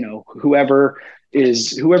is, whoever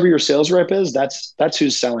your sales rep is, that's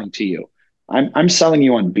who's selling to you. I'm selling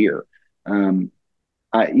you on beer.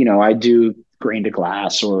 I do grain to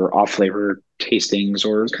glass or off flavor tastings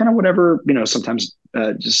or kind of whatever, sometimes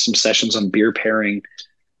just some sessions on beer pairing.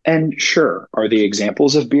 And sure, are the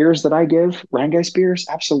examples of beers that I give Rhinegeist beers?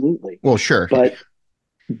 Absolutely. Well, sure.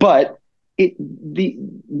 But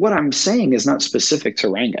what I'm saying is not specific to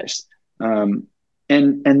Rhinegeist.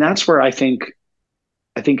 And that's where I think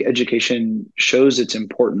education shows its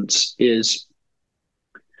importance. Is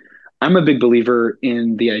I'm a big believer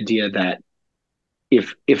in the idea that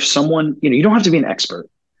if someone, you don't have to be an expert,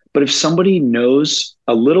 but if somebody knows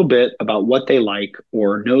a little bit about what they like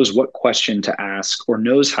or knows what question to ask or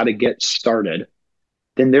knows how to get started,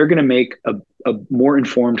 then they're going to make a more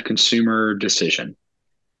informed consumer decision.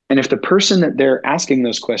 And if the person that they're asking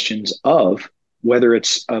those questions of, whether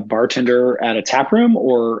it's a bartender at a tap room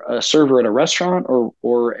or a server at a restaurant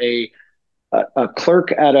or a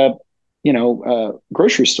clerk at a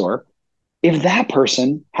grocery store, if that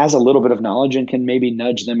person has a little bit of knowledge and can maybe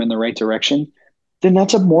nudge them in the right direction, then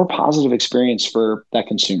that's a more positive experience for that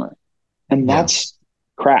consumer. And that's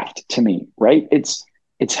craft to me, right? It's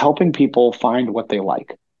helping people find what they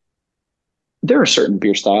like. There are certain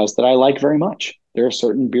beer styles that I like very much. There are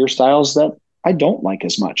certain beer styles that I don't like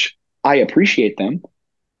as much. I appreciate them,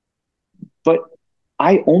 but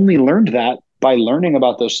I only learned that by learning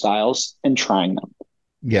about those styles and trying them.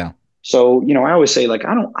 Yeah. So, I always say like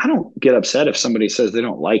I don't get upset if somebody says they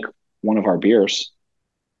don't like one of our beers.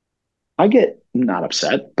 I get not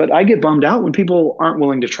upset, but I get bummed out when people aren't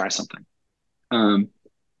willing to try something. Um,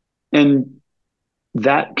 and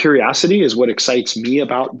that curiosity is what excites me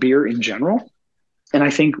about beer in general. And I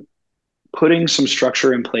think putting some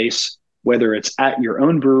structure in place, whether it's at your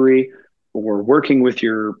own brewery or working with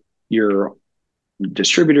your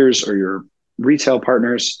distributors or your retail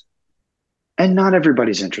partners, and not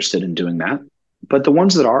everybody's interested in doing that, but the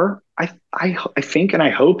ones that are, I think and I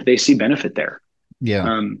hope they see benefit there. Yeah.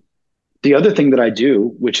 Um, the other thing that I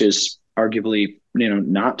do, which is arguably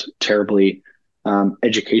not terribly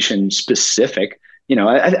education specific,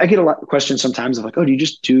 I get a lot of questions sometimes of like, oh, do you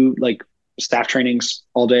just do like staff trainings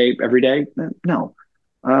all day every day? No,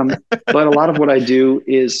 but a lot of what I do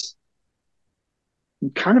is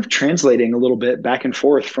kind of translating a little bit back and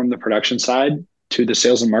forth from the production side to the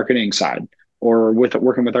sales and marketing side, or with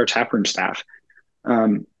working with our taproom staff.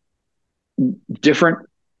 Um, Different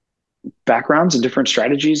backgrounds and different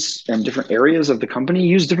strategies and different areas of the company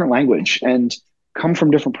use different language and come from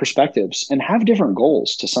different perspectives and have different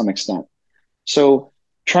goals to some extent. So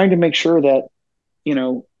trying to make sure that, you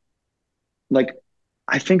know, like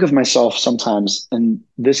I think of myself sometimes, and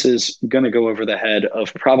this is going to go over the head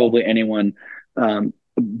of probably anyone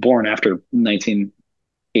born after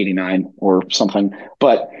 1989 or something.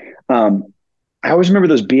 But I always remember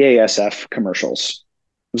those BASF commercials.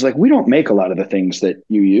 It was like, we don't make a lot of the things that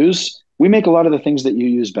you use. We make a lot of the things that you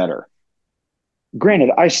use better. Granted,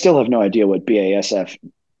 I still have no idea what BASF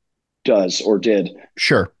does or did,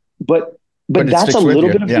 Sure. but But it that's a sticks with little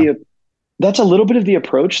you. bit of Yeah. the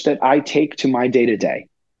approach that I take to my day to day.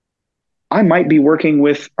 I might be working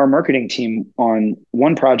with our marketing team on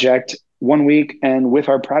one project one week and with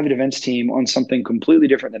our private events team on something completely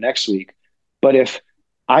different the next week. But if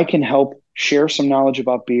I can help share some knowledge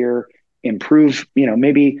about beer, improve,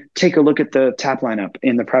 maybe take a look at the tap lineup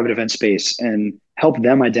in the private event space and help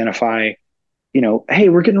them identify, hey,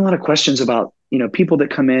 we're getting a lot of questions about, people that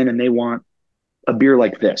come in and they want a beer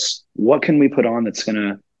like this. What can we put on that's going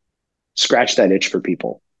to scratch that itch for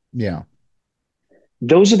people? Yeah.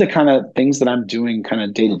 Those are the kind of things that I'm doing kind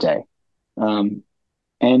of day to day. Um,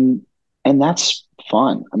 and and that's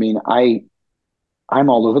fun. I mean, I'm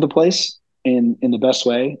all over the place in the best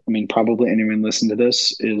way. I mean, probably anyone listening to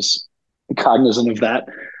this is cognizant of that.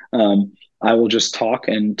 I will just talk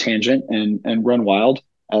and tangent and run wild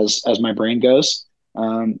as my brain goes.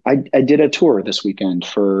 I did a tour this weekend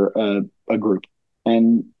for a group,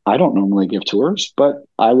 and I don't normally give tours, but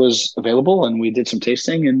I was available and we did some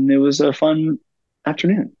tasting, and it was a fun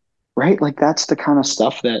afternoon. Right? Like that's the kind of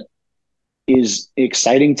stuff that is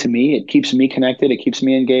exciting to me. It keeps me connected. It keeps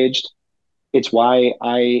me engaged. It's why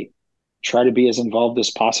I try to be as involved as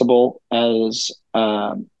possible as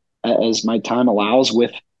my time allows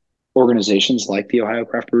with organizations like the Ohio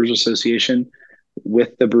Craft Brewers Association,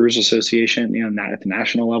 with the Brewers Association, not at the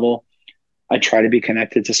national level. I try to be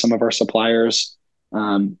connected to some of our suppliers.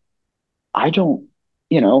 I don't,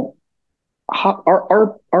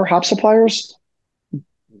 our hop suppliers.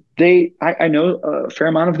 I know a fair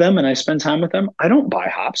amount of them, and I spend time with them. I don't buy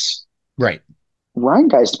hops. Right.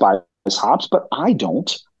 Rhinegeist buys hops, but I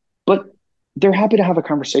don't. But they're happy to have a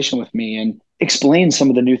conversation with me and explain some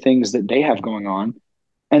of the new things that they have going on.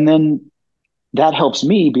 And then that helps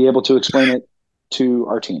me be able to explain it to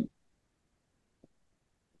our team.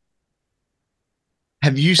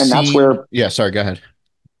 Have you And that's seen? where, Yeah. Sorry. Go ahead.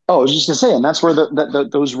 oh, I was just gonna say, and that's where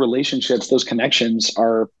those relationships, those connections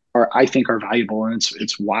are I think are valuable, and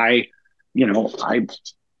it's why, I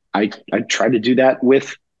try to do that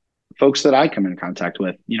with folks that I come in contact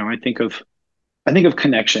with. I think of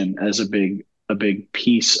connection as a big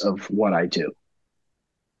piece of what I do.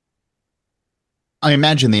 I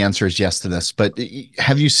imagine the answer is yes to this, but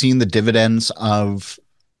have you seen the dividends of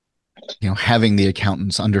having the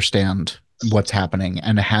accountants understand what's happening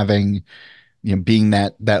and having being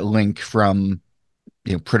that link from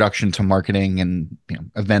production to marketing and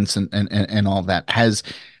events and all that has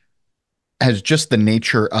just the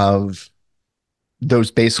nature of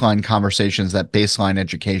those baseline conversations, that baseline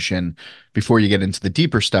education before you get into the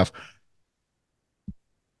deeper stuff.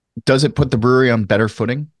 Does it put the brewery on better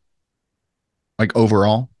footing, like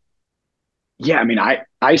overall? Yeah, I mean,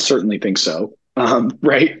 I certainly think so.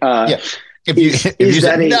 Right? Yeah. If you Is if you is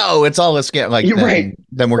that said a no, it's all a scam, like you're right?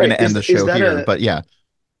 then we're going Right? to end the Is show that here. a But yeah,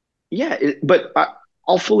 yeah? But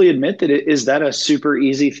I'll fully admit that is that a super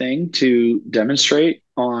easy thing to demonstrate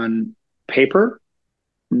on paper?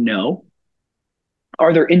 No.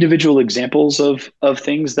 Are there individual examples of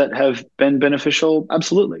things that have been beneficial?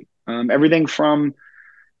 Absolutely. Everything from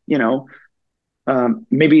you know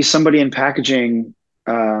Maybe somebody in packaging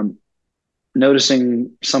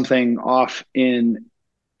noticing something off in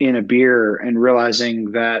a beer and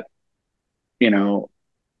realizing that, you know,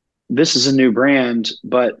 this is a new brand,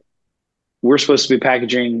 but we're supposed to be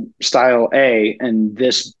packaging style A, and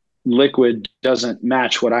this liquid doesn't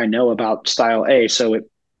match what I know about style A. So it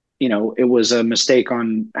was a mistake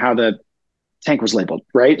on how the tank was labeled,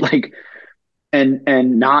 right? Like,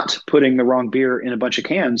 and not putting the wrong beer in a bunch of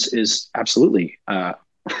cans is absolutely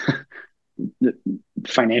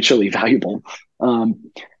financially valuable.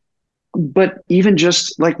 But even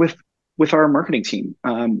just like with our marketing team,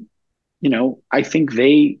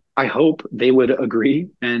 I hope they would agree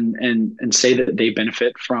and say that they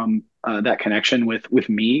benefit from that connection with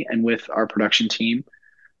me and with our production team.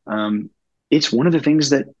 It's one of the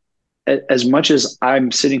things that, as much as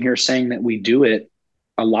I'm sitting here saying that we do it,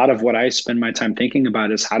 a lot of what I spend my time thinking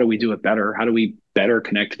about is how do we do it better? How do we better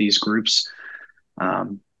connect these groups?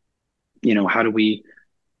 Um, how do we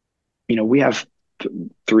have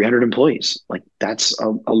 300 employees. Like that's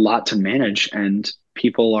a lot to manage, and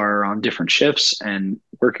people are on different shifts and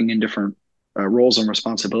working in different roles and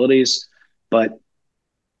responsibilities. But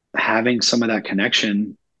having some of that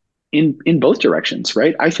connection in both directions,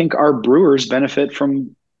 right? I think our brewers benefit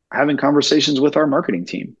from having conversations with our marketing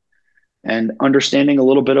team and understanding a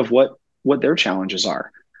little bit of what their challenges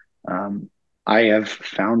are. I have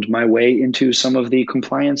found my way into some of the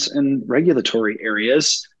compliance and regulatory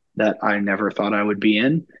areas that I never thought I would be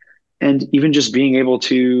in. And even just being able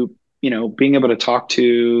to talk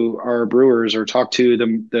to our brewers or talk to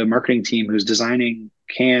the marketing team who's designing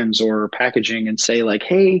cans or packaging and say like,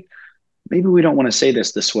 hey, maybe we don't want to say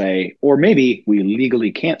this way, or maybe we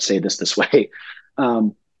legally can't say this way,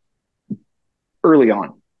 um, early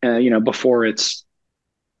on, before it's,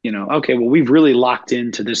 okay, well, we've really locked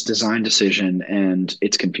into this design decision and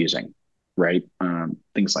it's confusing, right?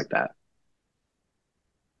 Things like that.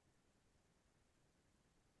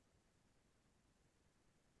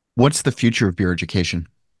 What's the future of beer education?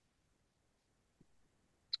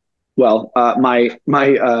 Well, my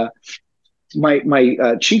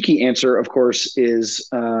cheeky answer, of course, is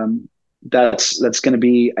that's going to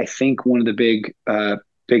be, I think, one of the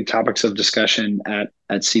big topics of discussion at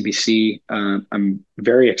CBC. I'm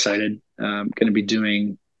very excited. Going to be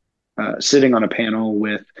doing sitting on a panel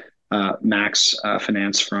with Max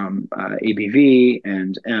Finance from ABV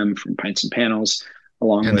and M from Pints and Panels,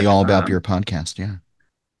 along And the with All About Beer podcast. Yeah.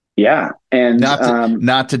 yeah, and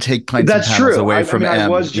Not to take pints and that's panels true. away I from mean, I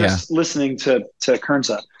M. was Yeah. just listening to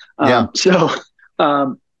Kernza. Yeah. So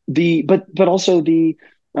but also the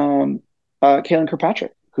Kaylin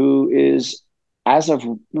Kirkpatrick, who is, as of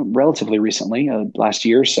relatively recently, last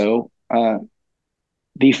year or so,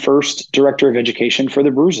 the first director of education for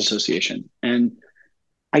the Brewers Association. And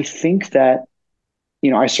I think that,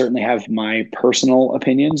 I certainly have my personal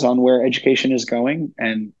opinions on where education is going,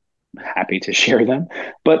 and happy to share them.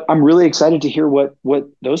 But I'm really excited to hear what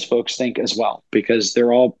those folks think as well, because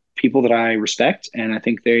they're all people that I respect, and I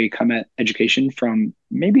think they come at education from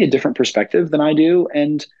maybe a different perspective than I do,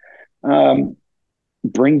 and um,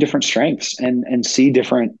 bring different strengths and see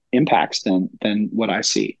different impacts than what I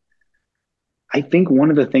see. I think one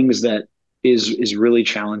of the things that is really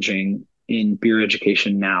challenging in beer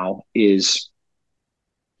education now is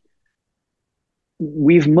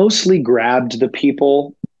we've mostly grabbed the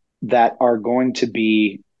people that are going to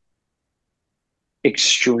be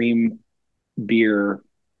extreme beer.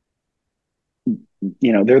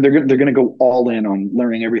 They're going to go all in on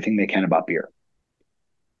learning everything they can about beer.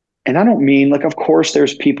 And I don't mean, like, of course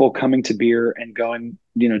there's people coming to beer and going,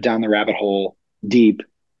 down the rabbit hole deep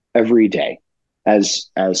every day as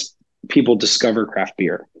people discover craft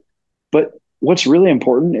beer. But what's really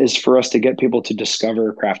important is for us to get people to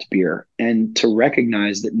discover craft beer and to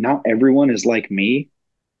recognize that not everyone is like me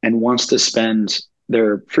and wants to spend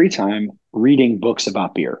their free time reading books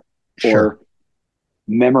about beer Sure. or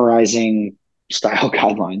memorizing style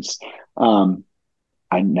guidelines.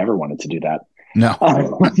 I never wanted to do that. No.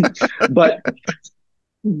 But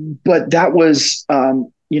that was,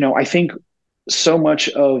 I think so much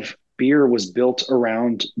of beer was built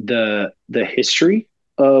around the history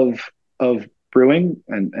of brewing,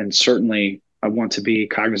 and certainly I want to be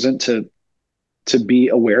cognizant to be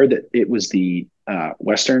aware that it was the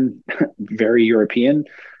Western, very European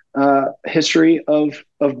history of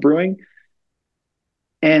brewing,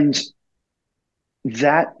 and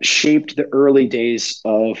that shaped the early days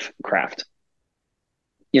of craft.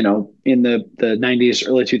 In the 90s,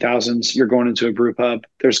 early 2000s, you're going into a brew pub.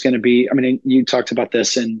 There's going to be, I mean, you talked about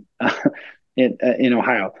this in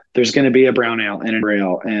Ohio. There's going to be a brown ale and a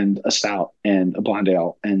ale and a stout and a blonde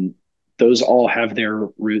ale, and those all have their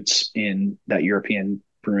roots in that European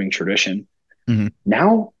brewing tradition. Hmm.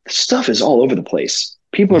 Now stuff is all over the place.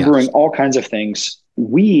 People are brewing Yes. all kinds of things.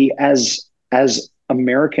 We as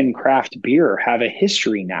American craft beer have a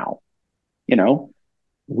history now. You know,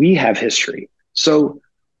 we have history. So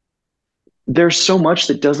there's so much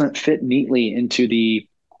that doesn't fit neatly into the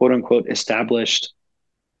quote unquote established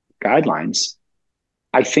guidelines.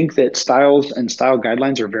 I think that styles and style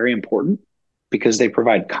guidelines are very important because they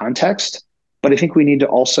provide context. But I think we need to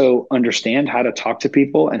also understand how to talk to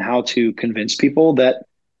people and how to convince people that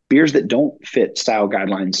beers that don't fit style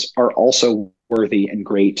guidelines are also worthy and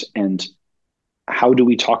great. And how do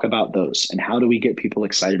we talk about those? And how do we get people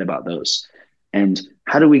excited about those? And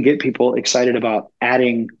how do we get people excited about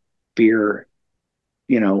adding beer,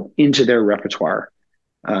 into their repertoire?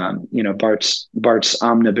 Bart's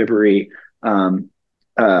omnibibery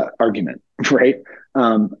argument, right?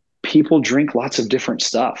 People drink lots of different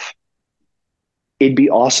stuff. It'd be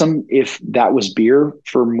awesome if that was beer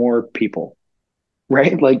for more people,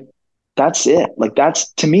 right? Like that's it. Like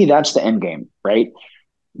that's to me, that's the end game, right?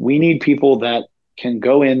 We need people that can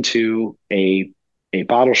go into a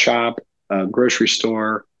bottle shop, a grocery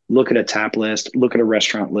store, look at a tap list, look at a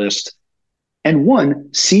restaurant list, and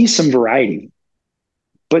one, see some variety,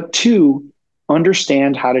 but two,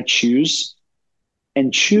 understand how to choose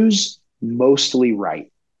and choose mostly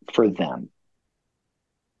right for them.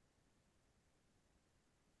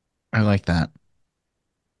 I like that.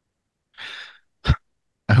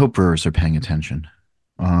 I hope brewers are paying attention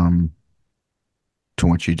um, to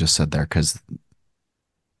what you just said there, because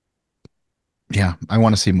yeah, I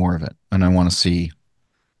want to see more of it, and I want to see.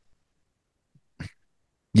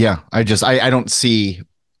 Yeah, I don't see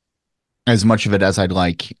as much of it as I'd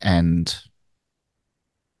like, and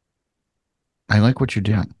I like what you're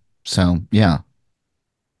Yeah. doing. So yeah,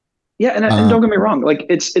 Yeah. And uh, don't get me wrong. Like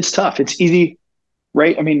it's tough. It's easy,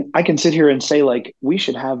 right? I mean, I can sit here and say like, we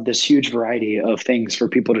should have this huge variety of things for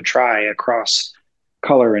people to try across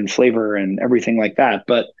color and flavor and everything like that.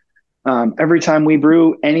 But every time we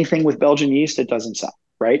brew anything with Belgian yeast, it doesn't sell,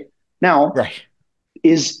 right? Now, right.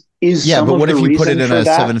 is Yeah, some but of what the if you put it reason in for a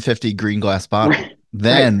that 750 green glass bottle? right,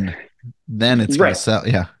 right, Then it's gonna right. sell.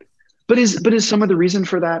 Yeah, But is some of the reason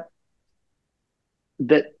for that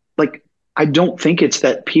like I don't think it's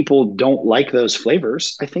that people don't like those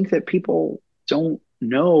flavors. I think that people don't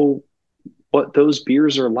know what those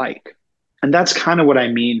beers are like. And that's kind of what I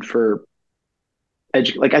mean for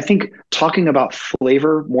like I think talking about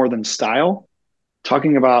flavor more than style,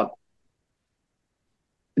 talking about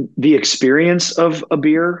the experience of a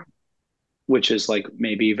beer, which is like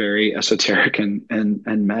maybe very esoteric and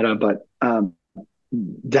meta, but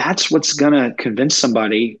that's what's gonna convince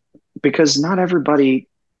somebody because not everybody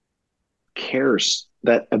cares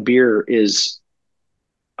that a beer is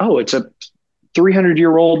it's a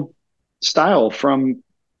 300-year-old style from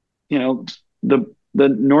you know the the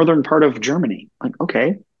northern part of Germany. Like,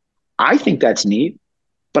 okay, I think that's neat,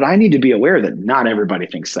 but I need to be aware that not everybody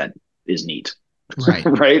thinks that is neat, right,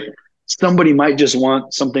 right? Somebody might just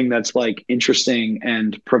want something that's like interesting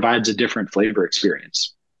and provides a different flavor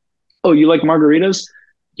experience. Oh, you like margaritas?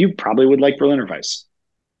 You probably would like Berliner Weiss.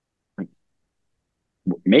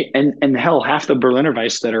 And hell, half the Berliner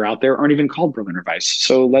Weiss that are out there aren't even called Berliner Weiss.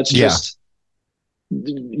 So let's yeah, just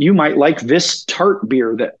you might like this tart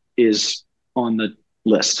beer that is on the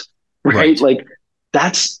list, right? right. Like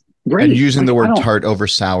that's And great. using Like the I word don't tart over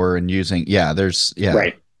sour and using there's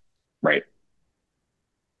right, right.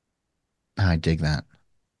 I dig that.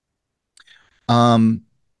 Um,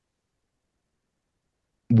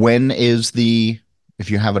 when is the if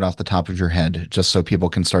you have it off the top of your head, just so people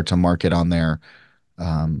can start to mark it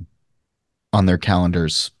um on their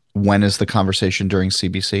calendars, when is the conversation during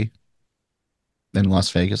CBC in Las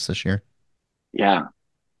Vegas this year? Yeah,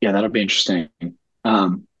 yeah, that'll be interesting.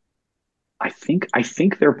 Um, I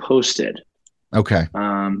think they're posted. Okay.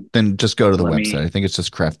 Um, Then just go to the let website. me. I think it's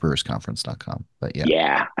just craftbrewersconference.com. But yeah.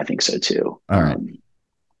 Yeah, I think so too. All right.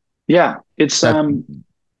 Yeah, it's That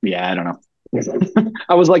yeah, I don't know.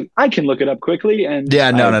 I was like, I can look it up quickly, and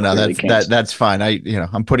yeah, no, I no, no. clearly can't. That's fine.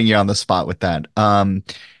 I'm putting you on the spot with that.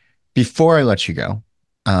 Before I let you go,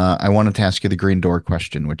 I wanted to ask you the green door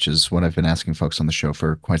question, which is what I've been asking folks on the show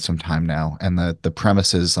for quite some time now. And the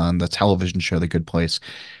premise is on the television show The Good Place.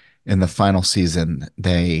 In the final season,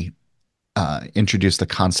 they introduced the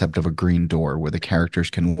concept of a green door where the characters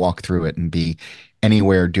can walk through it and be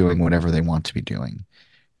anywhere doing whatever they want to be doing.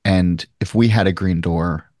 And if we had a green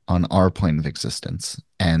door on our plane of existence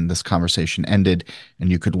and this conversation ended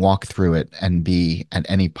and you could walk through it and be at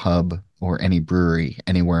any pub or any brewery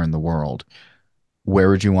anywhere in the world, where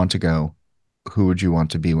would you want to go? Who would you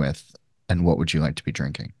want to be with? And what would you like to be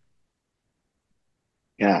drinking?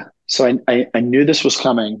 Yeah. So I knew this was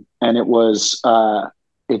coming, and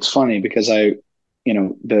it's funny because the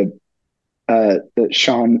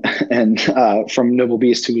Sean and from Noble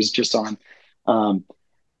Beast, who was just on, um,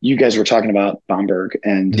 you guys were talking about Bamberg,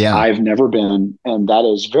 and Yeah, I've never been, and that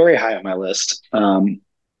is very high on my list.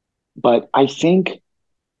 But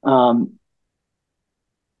um,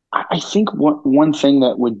 I think one thing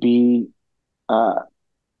that would be uh,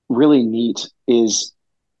 really neat is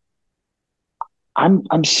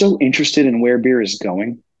I'm so interested in where beer is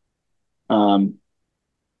going. Um,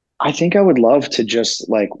 I think I would love to just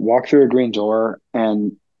like walk through a green door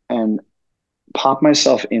and pop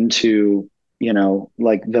myself into,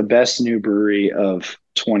 like the best new brewery of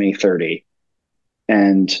 2030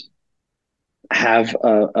 and have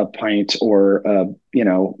a pint or,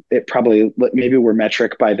 it probably, maybe we're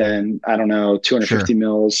metric by then. I don't know, 250 sure.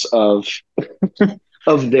 mils of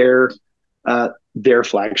their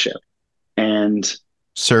flagship. And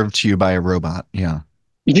Served to you by a robot. Yeah.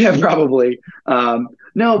 yeah, probably.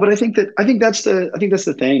 No, but I think that's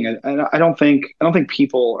the thing. I don't think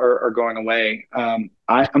people are going away. I'm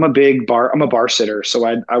a bar sitter, so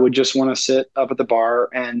I would just want to sit up at the bar,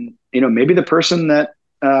 and maybe the person that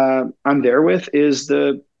I'm there with is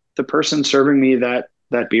the person serving me that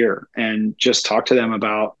beer, and just talk to them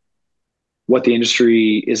about what the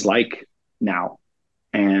industry is like now,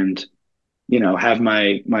 and have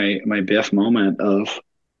my Biff moment of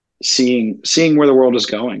seeing where the world is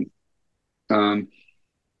going. Um,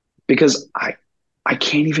 because I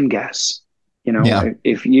can't even guess. Yeah.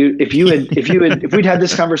 If we'd had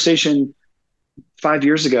this conversation 5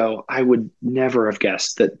 years ago, I would never have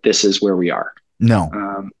guessed that this is where we are. No,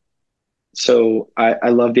 So I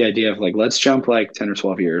love the idea of like, let's jump like 10 or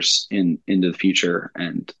 12 years into the future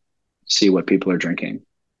and see what people are drinking.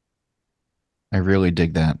 I really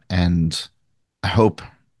dig that. And I hope,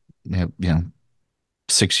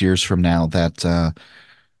 6 years from now that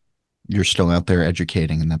you're still out there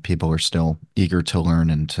educating and that people are still eager to learn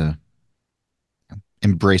and to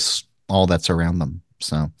embrace all that's around them.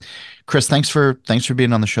 So, Chris, thanks for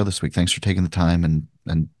being on the show this week. Thanks for taking the time and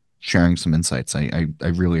sharing some insights. I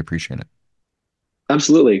really appreciate it.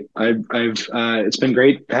 Absolutely. I've it's been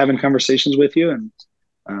great having conversations with you, and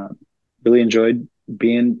uh, really enjoyed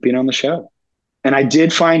being on the show. And I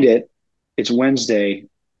did find it. It's Wednesday,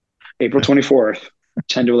 April 24th,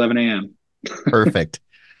 10 to 11 a.m. Perfect.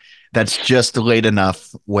 That's just late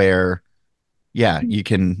enough where, yeah, you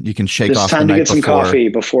can shake This off the time to night get some before. coffee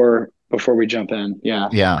before we jump in. Yeah.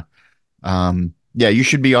 Yeah. Yeah, you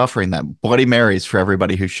should be offering that Bloody Marys for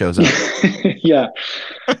everybody who shows up. Yeah.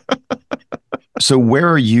 So, where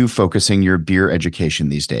are you focusing your beer education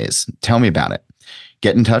these days? Tell me about it.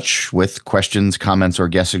 Get in touch with questions, comments, or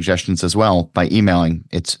guest suggestions as well by emailing.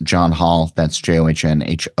 It's John Hall, that's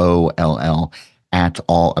JOHNHOLL, at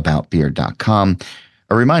allaboutbeer.com.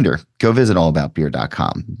 A reminder, go visit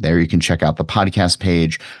allaboutbeer.com. There you can check out the podcast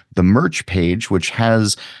page, the merch page, which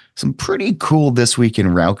has some pretty cool This Week in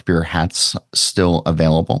Rauk Beer hats still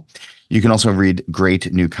available. You can also read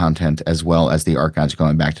great new content as well as the archives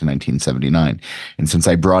going back to 1979. And since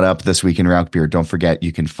I brought up This Week in Rauk Beer, don't forget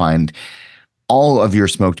you can find all of your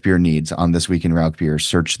smoked beer needs on This Week in Rauk Beer.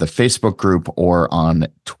 Search the Facebook group or on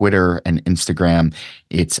Twitter and Instagram.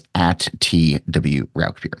 It's at TW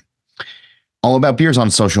Rauk Beer. All About Beer is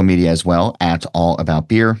on social media as well, at All About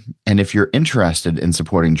Beer. And if you're interested in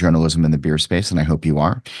supporting journalism in the beer space, and I hope you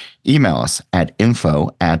are, email us at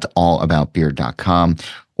info@allaboutbeer.com,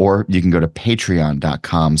 or you can go to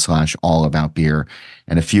patreon.com/allaboutbeer,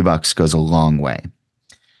 and a few bucks goes a long way.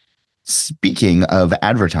 Speaking of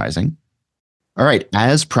advertising, all right,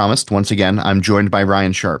 as promised, once again, I'm joined by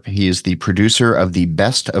Ryan Sharp. He is the producer of the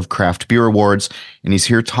Best of Craft Beer Awards, and he's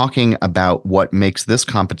here talking about what makes this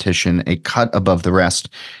competition a cut above the rest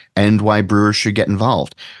and why brewers should get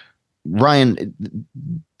involved. Ryan,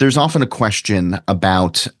 there's often a question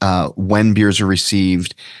about when beers are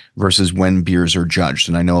received versus when beers are judged.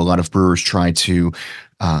 And I know a lot of brewers try to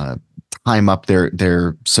time up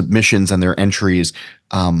their submissions and their entries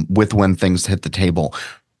with when things hit the table.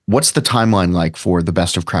 What's the timeline like for the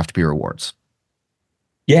Best of Craft Beer Awards?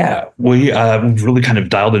 Yeah, we've really kind of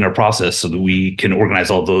dialed in our process so that we can organize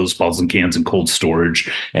all those bottles and cans in cold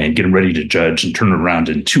storage and get them ready to judge and turn it around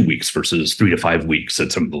in 2 weeks versus 3 to 5 weeks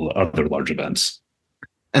at some of the other large events.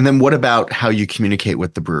 And then what about how you communicate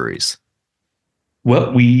with the breweries?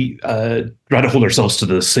 Well, we try to hold ourselves to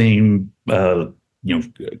the same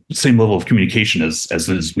same level of communication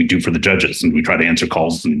as we do for the judges, and we try to answer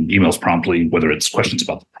calls and emails promptly, whether it's questions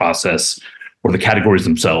about the process or the categories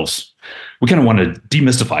themselves. we kind of want to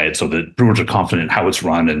demystify it so that brewers are confident how it's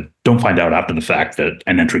run and don't find out after the fact that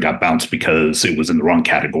an entry got bounced because it was in the wrong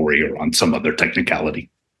category or on some other technicality.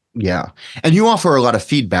 Yeah. And you offer a lot of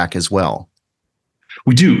feedback as well.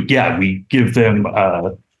 We do. Yeah. We give them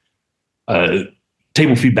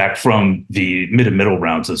table feedback from the mid and middle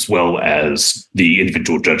rounds, as well as the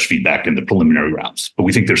individual judge feedback in the preliminary rounds. But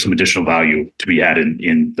we think there's some additional value to be had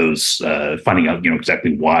in those, finding out,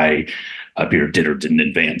 exactly why a beer did or didn't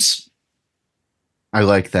advance. I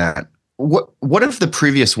like that. What have the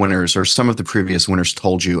previous winners or some of the previous winners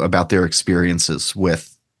told you about their experiences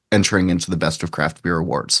with entering into the Best of Craft Beer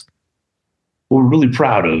Awards? Well, we're really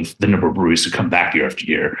proud of the number of breweries who come back year after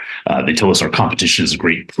year. They tell us our competition is a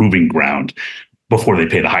great proving ground before they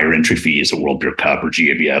pay the higher entry fees at World Beer Cup or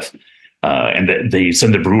GABF. And that they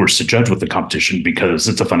send their brewers to judge with the competition because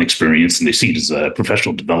it's a fun experience and they see it as a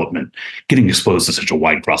professional development, getting exposed to such a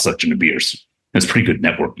wide cross-section of beers. And it's pretty good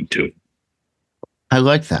networking too. I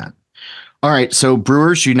like that. All right. So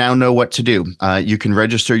brewers, you now know what to do. You can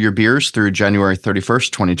register your beers through January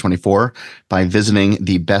 31st, 2024 by visiting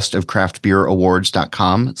the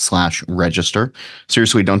bestofcraftbeerawards.com/register.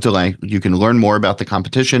 Seriously, don't delay. You can learn more about the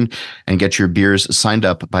competition and get your beers signed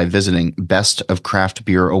up by visiting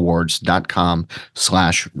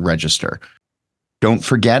bestofcraftbeerawards.com/register. Don't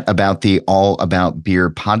forget about the All About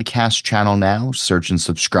Beer podcast channel now. Search and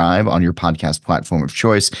subscribe on your podcast platform of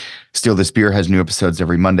choice. Steal This Beer has new episodes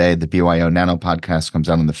every Monday. The BYO Nano podcast comes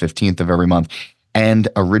out on the 15th of every month. And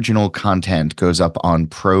original content goes up on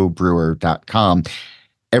probrewer.com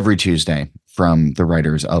every Tuesday from the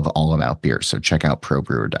writers of All About Beer. So check out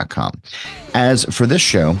probrewer.com. As for this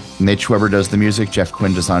show, Nate Schweber does the music. Jeff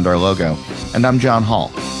Quinn designed our logo. And I'm John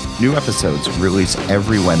Hall. New episodes release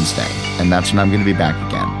every Wednesday, and that's when I'm going to be back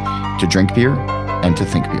again to drink beer and to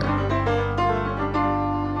think beer.